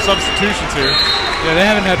 but some substitutions here. Yeah, they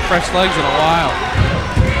haven't had fresh legs in a while.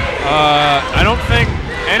 I don't think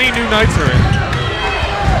any new Knights are in.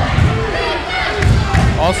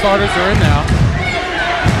 All starters are in now.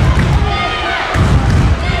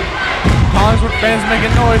 Collingswood fans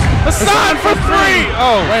making noise. Hassan for 3!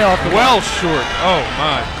 Oh, way off the well short. Oh,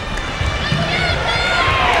 my.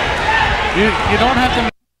 You don't have to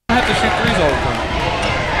shoot threes all the time.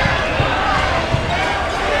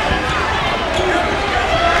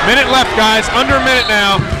 Minute left, guys. Under a minute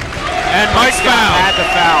now. And Mike foul. Had to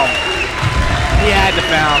foul. He had to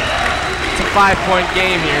foul. It's a 5-point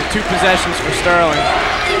game here. 2 possessions for Sterling.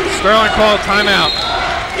 Sterling called timeout.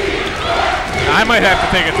 I might have to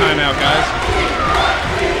take a timeout, guys.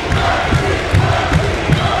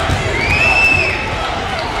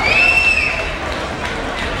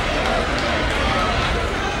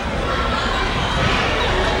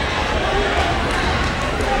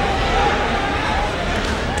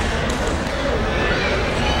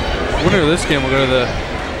 winner of this game will go to the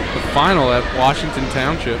final at Washington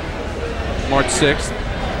Township, March 6th.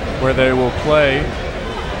 where they will play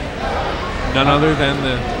none other than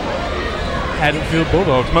the Haddonfield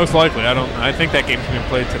Bulldogs. Most likely. I think that game's being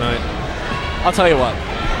played tonight. I'll tell you what.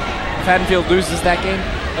 If Haddonfield loses that game,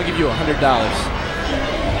 I'll give you $100.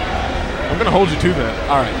 I'm going to hold you to that.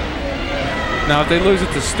 All right. Now, if they lose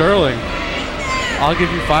it to Sterling, I'll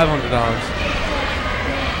give you $500.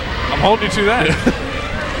 I'm holding you to that.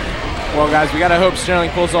 Well, guys, we got to hope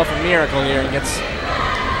Sterling pulls off a miracle here and gets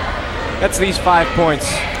these 5 points.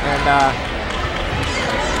 And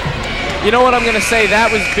you know what I'm going to say?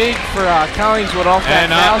 That was big for Collingswood off that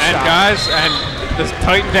foul shot. And guys, and the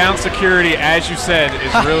tighten down security, as you said,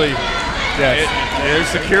 is really there's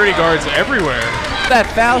security guards everywhere. That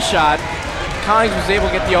foul shot, Collings was able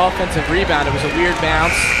to get the offensive rebound. It was a weird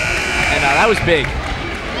bounce, and that was big.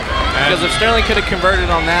 Because if Sterling could have converted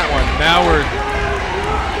on that one. Now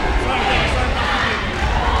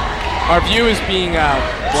our view is being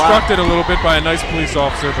obstructed a little bit by a nice police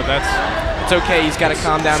officer, but it's okay. He's got to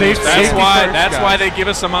calm down. That's why they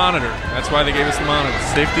give us a monitor. That's why they gave us the monitor.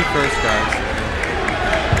 Safety first, guys.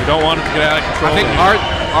 We don't want it to get out of control. I think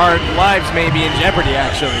our lives may be in jeopardy,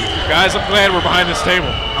 actually. Guys, I'm glad we're behind this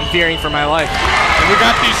table. I'm fearing for my life. And we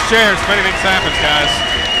got these chairs if anything happens, guys.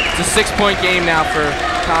 It's a 6-point game now for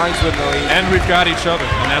Collingswood in the lead. And we've got each other,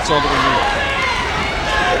 and that's all that we need.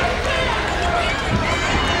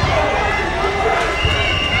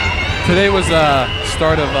 Today was the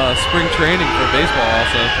start of spring training for baseball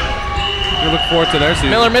also. We look forward to their season.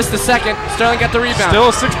 Miller missed the second. Sterling got the rebound. Still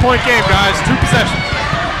a 6-point game, guys. 2 possessions.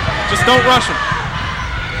 Just don't rush him.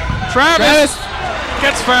 Travis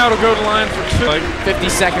gets fouled. Will go to the line for 2. 50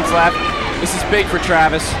 seconds left. This is big for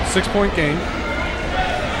Travis. 6-point game.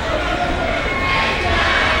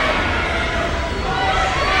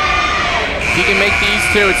 If he can make these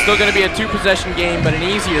 2, it's still going to be a 2-possession game, but an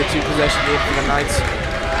easier 2-possession game for the Knights.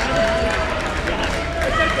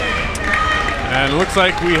 And it looks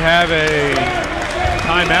like we have a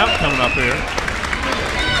timeout coming up here.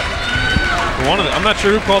 I'm not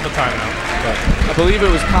sure who called the timeout. But I believe it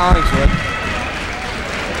was Collingswood.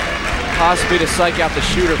 Possibly to psych out the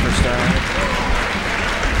shooter for Sterling.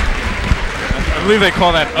 I believe they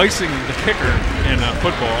call that icing the kicker in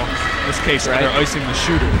football. In this case, they're icing the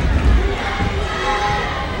shooter.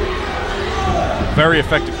 Very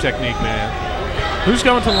effective technique, man. Who's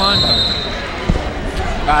going to the line, by the way?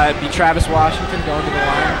 It'd be Travis Washington going to the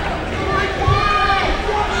line.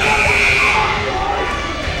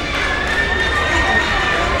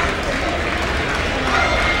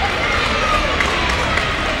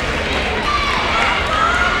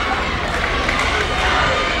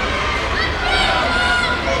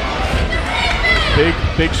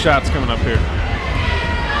 Big shots coming up here.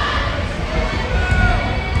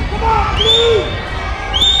 Come on, Blue!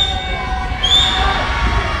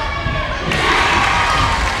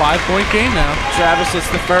 5-point game now. Travis is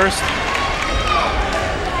the first.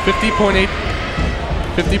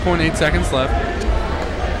 50.8 seconds left.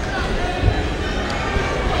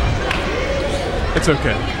 It's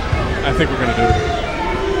okay. I think we're going to do it.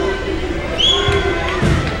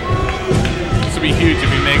 This will be huge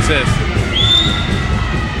if he makes this.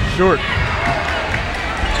 Short.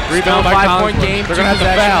 Rebound by 5-point game. They're going to have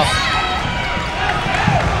to foul.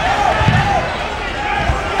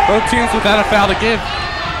 Both teams without a foul to give.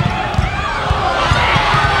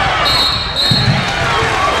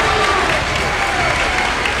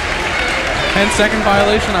 10-second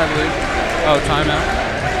violation, I believe. Oh, timeout.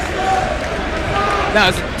 No,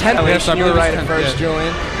 it's a 10 violation. You were right at first,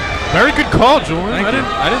 Julian. Very good call, Julian. I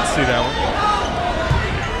didn't see that one.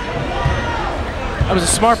 That was a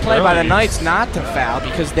smart play by the Knights not to foul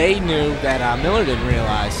because they knew that Miller didn't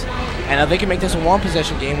realize, and they can make this a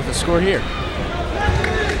 1-possession game with a score here.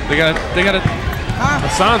 They got it.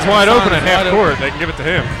 Hassan's wide open at half court. They can give it to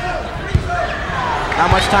him.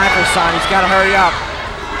 Not much time for Hassan. He's got to hurry up.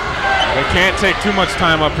 They can't take too much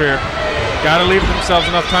time up here. Got to leave themselves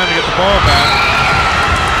enough time to get the ball back.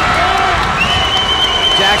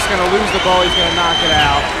 Jack's going to lose the ball. He's going to knock it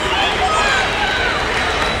out.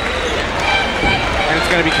 And it's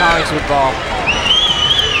going to be Collingswood ball.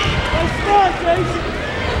 Nice start, Jason.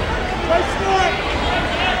 Nice start.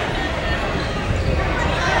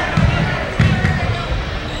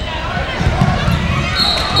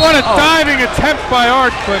 What a diving attempt by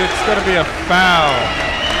Art, but it's going to be a foul.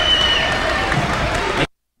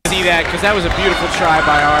 See that because that was a beautiful try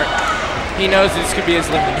by Art. He knows this could be his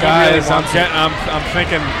limit. Guys, I'm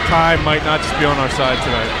thinking Ty might not just be on our side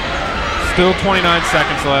tonight. Still 29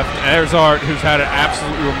 seconds left. There's Art, who's had an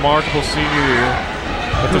absolutely remarkable senior year.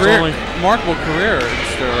 But there's only remarkable career in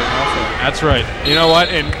Sterling also. That's right. You know what?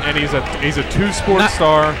 And he's a two-sport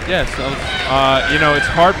star. Yes. You know, it's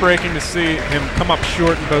heartbreaking to see him come up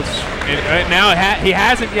short in both. Now he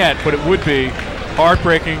hasn't yet, but it would be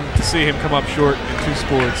heartbreaking to see him come up short in two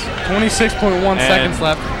sports. 26.1 seconds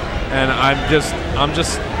left. And I'm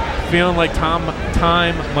just feeling like time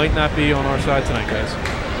might not be on our side tonight, guys.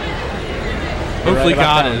 Hopefully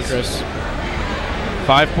God is. Chris.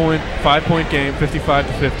 5-point game,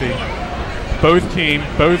 55-50. Both team,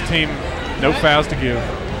 no fouls to give.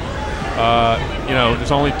 You know,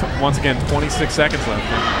 there's only once again 26 seconds left.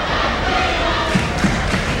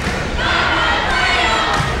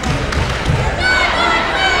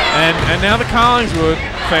 And now the Collingswood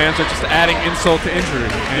fans are just adding insult to injury.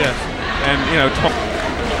 Yes. And you know,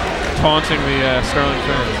 taunting the Sterling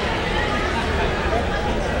fans.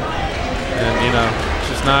 And you know, it's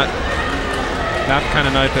just not the kind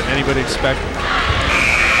of night that anybody expected.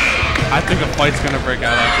 I think a fight's gonna break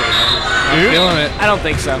out after this. I'm feeling it. I don't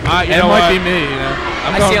think so. It might be me. You know,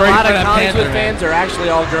 I see a lot of Collingswood fans are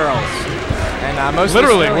actually all girls, and most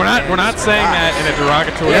literally, of the we're not saying that in a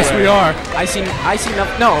derogatory Yes, way. we are. I see no. I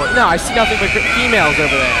see nothing but females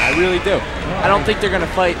over there. I really do. I don't think they're gonna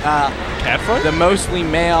fight. Catfight? The mostly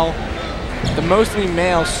male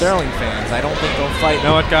Sterling fans. I don't think they'll fight. You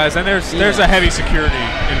know what, guys? And there's a heavy security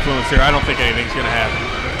influence here. I don't think anything's gonna happen.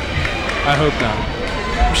 I hope not.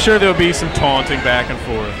 I'm sure there'll be some taunting back and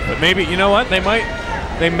forth, but maybe you know what? They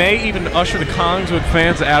may even usher the Collingswood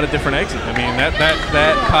fans out a different exit. I mean,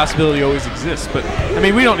 that possibility always exists. But I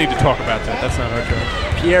mean, we don't need to talk about that. That's not our job.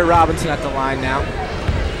 Pierre Robinson at the line now.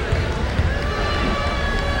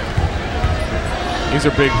 These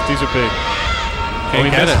are big. Can't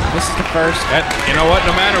get it. This is the first. You know what?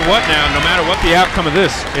 No matter what the outcome of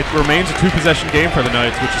this, it remains a two-possession game for the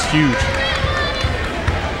Knights, which is huge.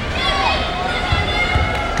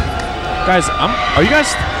 Guys, are you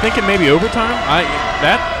guys thinking maybe overtime?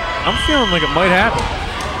 I'm feeling like it might happen.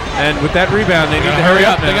 And with that rebound, they need to hurry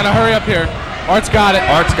up now. They gotta hurry up here. Art's got it.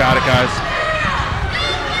 Art's got it, guys.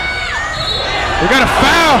 We got a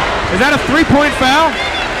foul. Is that a three-point foul?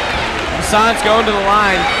 Hassan's going to the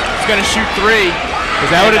line. He's going to shoot three. Is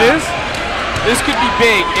that what it is? This could be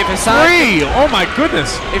big. If Hassan Oh my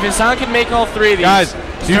goodness. If Hassan can make all three of these, guys,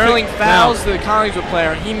 Sterling fouls the Collingswood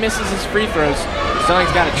player. He misses his free throws.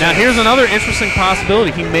 Sterling's got a chance. Now here's another interesting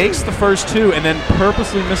possibility. He makes the first two and then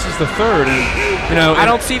purposely misses the third. And you know, I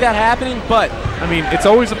don't see that happening, but I mean, it's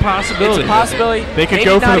always a possibility. It's a possibility. They could maybe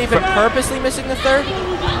go for not even purposely missing the third.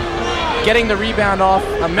 Getting the rebound off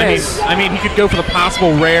a miss. I mean, he could go for the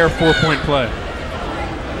possible rare 4-point play.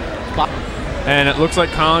 And it looks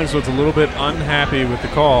like Collingswood's a little bit unhappy with the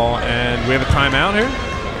call, and we have a timeout here.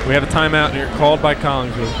 We have a timeout here called by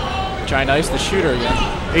Collingswood. Trying to ice the shooter again.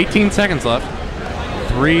 18 seconds left.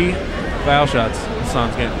 3 foul shots in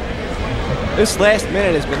Hassan's game. This last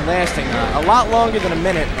minute has been lasting a lot longer than a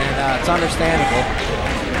minute, and it's understandable.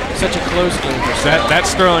 Such a close game for Sterling. That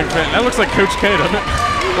Sterling, that looks like Coach K, doesn't it?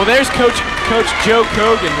 Well, there's Coach Joe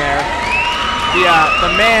Kogan there,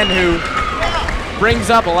 the man who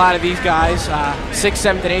brings up a lot of these guys, 6th,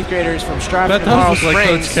 7th, and 8th graders from Stratford and Laurel Springs. Like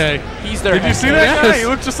Coach K. He's their Did you see that guy? He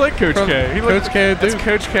looked just like Coach K. Coach K, that's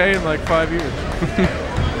Coach K in like 5 years.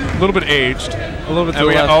 A little bit aged. A little bit to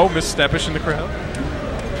left. Oh, Miss Steppish in the crowd.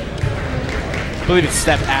 I believe it's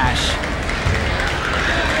Steph Ash. Steph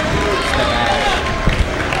Ash.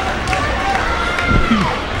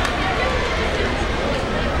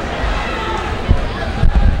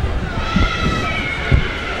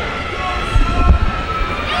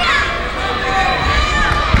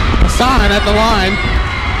 Hassan at the line.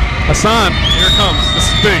 Hassan, here it comes. This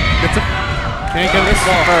is big. Can't get this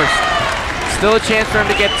ball first. Still a chance for him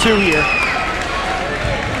to get 2 here.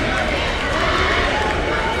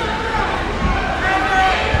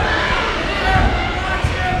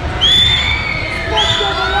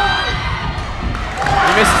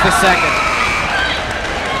 He misses the second.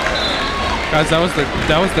 Guys, that was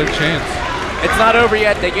their chance. It's not over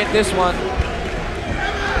yet. They get this one.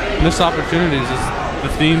 Missed opportunities is the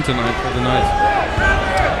theme tonight for the Knights.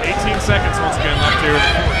 18 seconds once again left here in the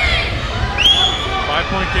fourth.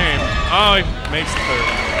 5-point game. Oh, he makes the third.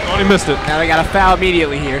 Oh, he missed it. Now they got a foul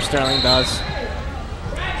immediately here. Sterling does.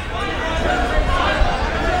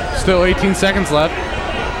 Still 18 seconds left.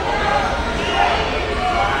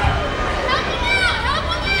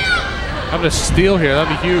 Having a steal here, that'd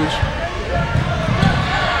be huge.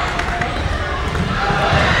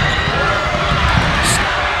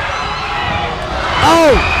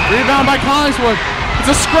 Oh! Rebound by Collingswood. It's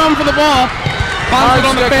a scrum for the ball. Collins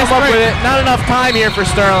on the gonna fast come up break. with it. Not enough time here for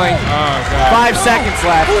Sterling. Oh, God. 5 seconds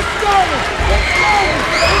left.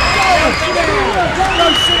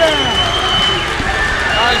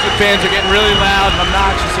 Collingswood fans are getting really loud and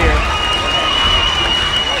obnoxious here.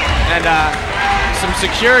 And some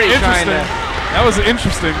security trying to... That was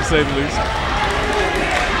interesting, to say the least.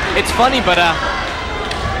 It's funny, but a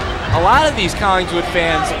lot of these Collingswood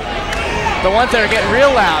fans, the ones that are getting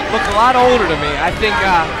real loud, look a lot older to me. I think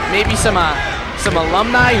maybe some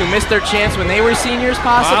alumni who missed their chance when they were seniors,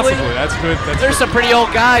 possibly. That's good. There's some pretty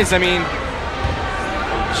old guys. I mean,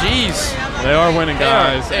 geez. They are winning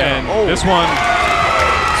guys, and this one.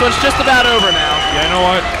 So it's just about over now. Yeah, you know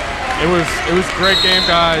what? It was a great game,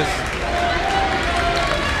 guys.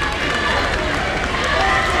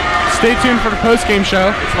 Stay tuned for the post-game show.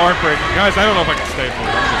 It's heartbreaking, guys. I don't know if I can stay for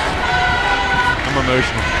it. I'm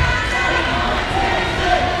emotional.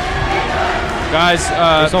 Guys,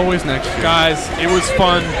 it's always next year. Guys, it was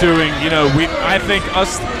fun doing. I think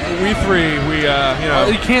we three,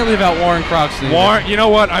 you can't leave out Warren Croxton. Warren, you know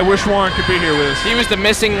what? I wish Warren could be here with us. He was the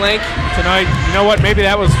missing link tonight. You know what? Maybe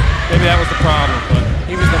that was the problem. But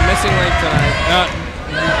he was the missing link tonight.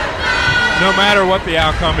 No matter what the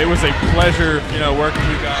outcome, it was a pleasure, working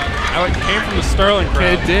with you guys. It came from the Sterling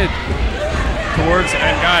crowd. It did.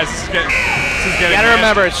 And guys, this is getting. You gotta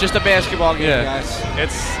remember, it's just a basketball game, guys.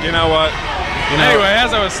 It's, you know what? Anyway,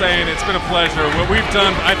 as I was saying, it's been a pleasure. What we've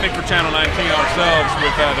done, I think, for Channel 19 ourselves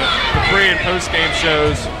with the pre- and post-game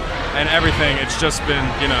shows and everything, it's just been,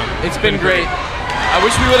 It's been great. I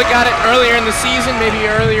wish we would have got it earlier in the season, maybe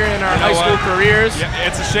earlier in our high school careers. Yeah,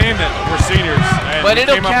 it's a shame that we're seniors. And but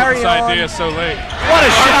it'll came up carry with this on. idea so late. What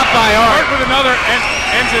a shot by Art. With another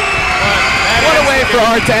ends it. What a way for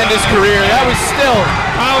Art to end his career. That was still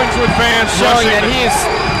Collingswood fans showing that he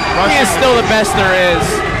is still the best there is.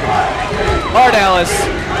 Art Ellis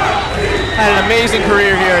had an amazing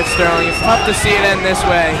career here at Sterling. It's tough to see it end this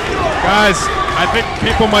way. Guys, I think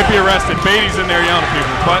people might be arrested. Beatty's in there yelling at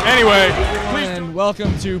people. But anyway, and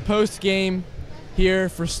welcome to post-game here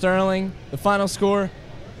for Sterling. The final score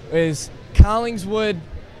is Collingswood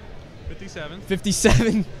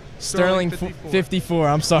 57, Sterling 54.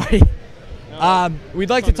 I'm sorry. We'd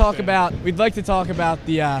like to talk about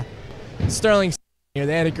the Sterling here.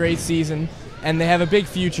 They had a great season and they have a big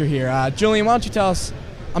future here. Julian, why don't you tell us?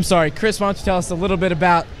 I'm sorry, Chris. Why don't you tell us a little bit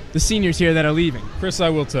about the seniors here that are leaving? Chris, I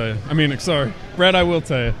will tell you. Brett, I will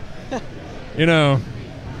tell you.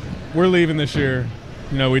 We're leaving this year.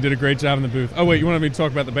 We did a great job in the booth. Oh wait, you wanted me to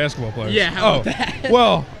talk about the basketball players? Yeah. How about that?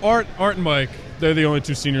 Well, Art and Mike, they're the only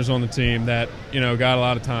two seniors on the team that got a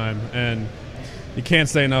lot of time, and you can't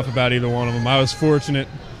say enough about either one of them. I was fortunate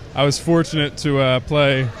to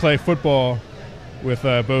play football with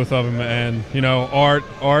both of them, and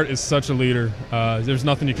Art is such a leader. There's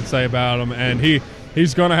nothing you can say about him, and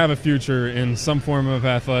he's going to have a future in some form of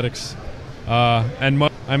athletics. And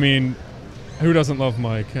Mike, who doesn't love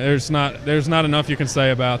Mike? There's not enough you can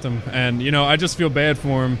say about them, and I just feel bad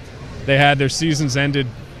for him. They had their seasons ended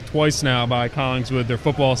twice now by Collingswood, their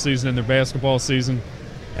football season and their basketball season.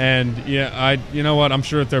 And you know what? I'm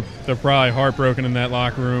sure that they're probably heartbroken in that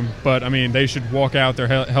locker room. But they should walk out their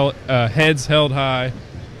heads held high.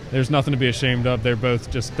 There's nothing to be ashamed of. They're both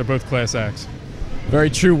class acts. Very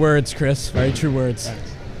true words, Chris. Very true words.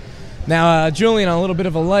 Thanks. Now, Julian, on a little bit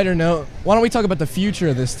of a lighter note, why don't we talk about the future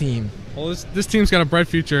of this team? Well, this team's got a bright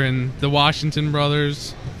future in the Washington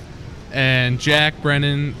brothers and Jack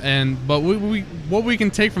Brennan, but what we can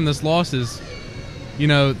take from this loss is,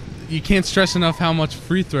 you can't stress enough how much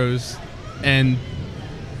free throws and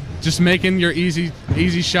just making your easy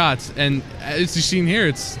shots. And as you've seen here,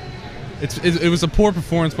 it was a poor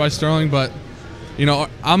performance by Sterling, but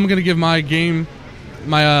I'm gonna give my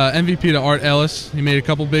MVP to Art Ellis. He made a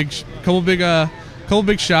couple big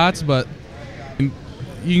shots, but you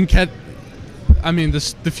can catch.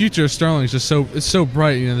 The future of Sterling is just so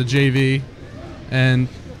bright. The JV, and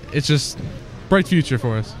it's just bright future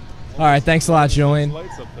for us. All right, thanks a lot, Julian.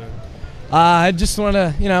 I just want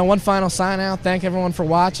to, one final sign out. Thank everyone for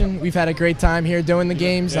watching. We've had a great time here doing the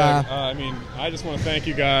games. I just want to thank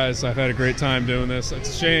you guys. I've had a great time doing this. It's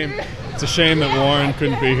a shame. It's a shame that Warren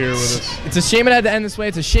couldn't be here with us. It's a shame it had to end this way.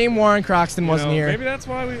 It's a shame Warren Croxton wasn't here. Maybe that's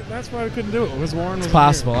why we couldn't do it. Because Warren was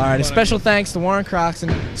possible. Here. All right. A special thanks to Warren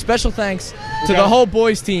Croxton. Special thanks to the whole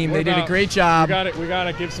boys team. They did a great job. We got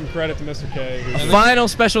to give some credit to Mr. K. A final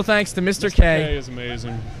special thanks to Mr. K. K is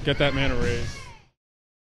amazing. Get that man a raise.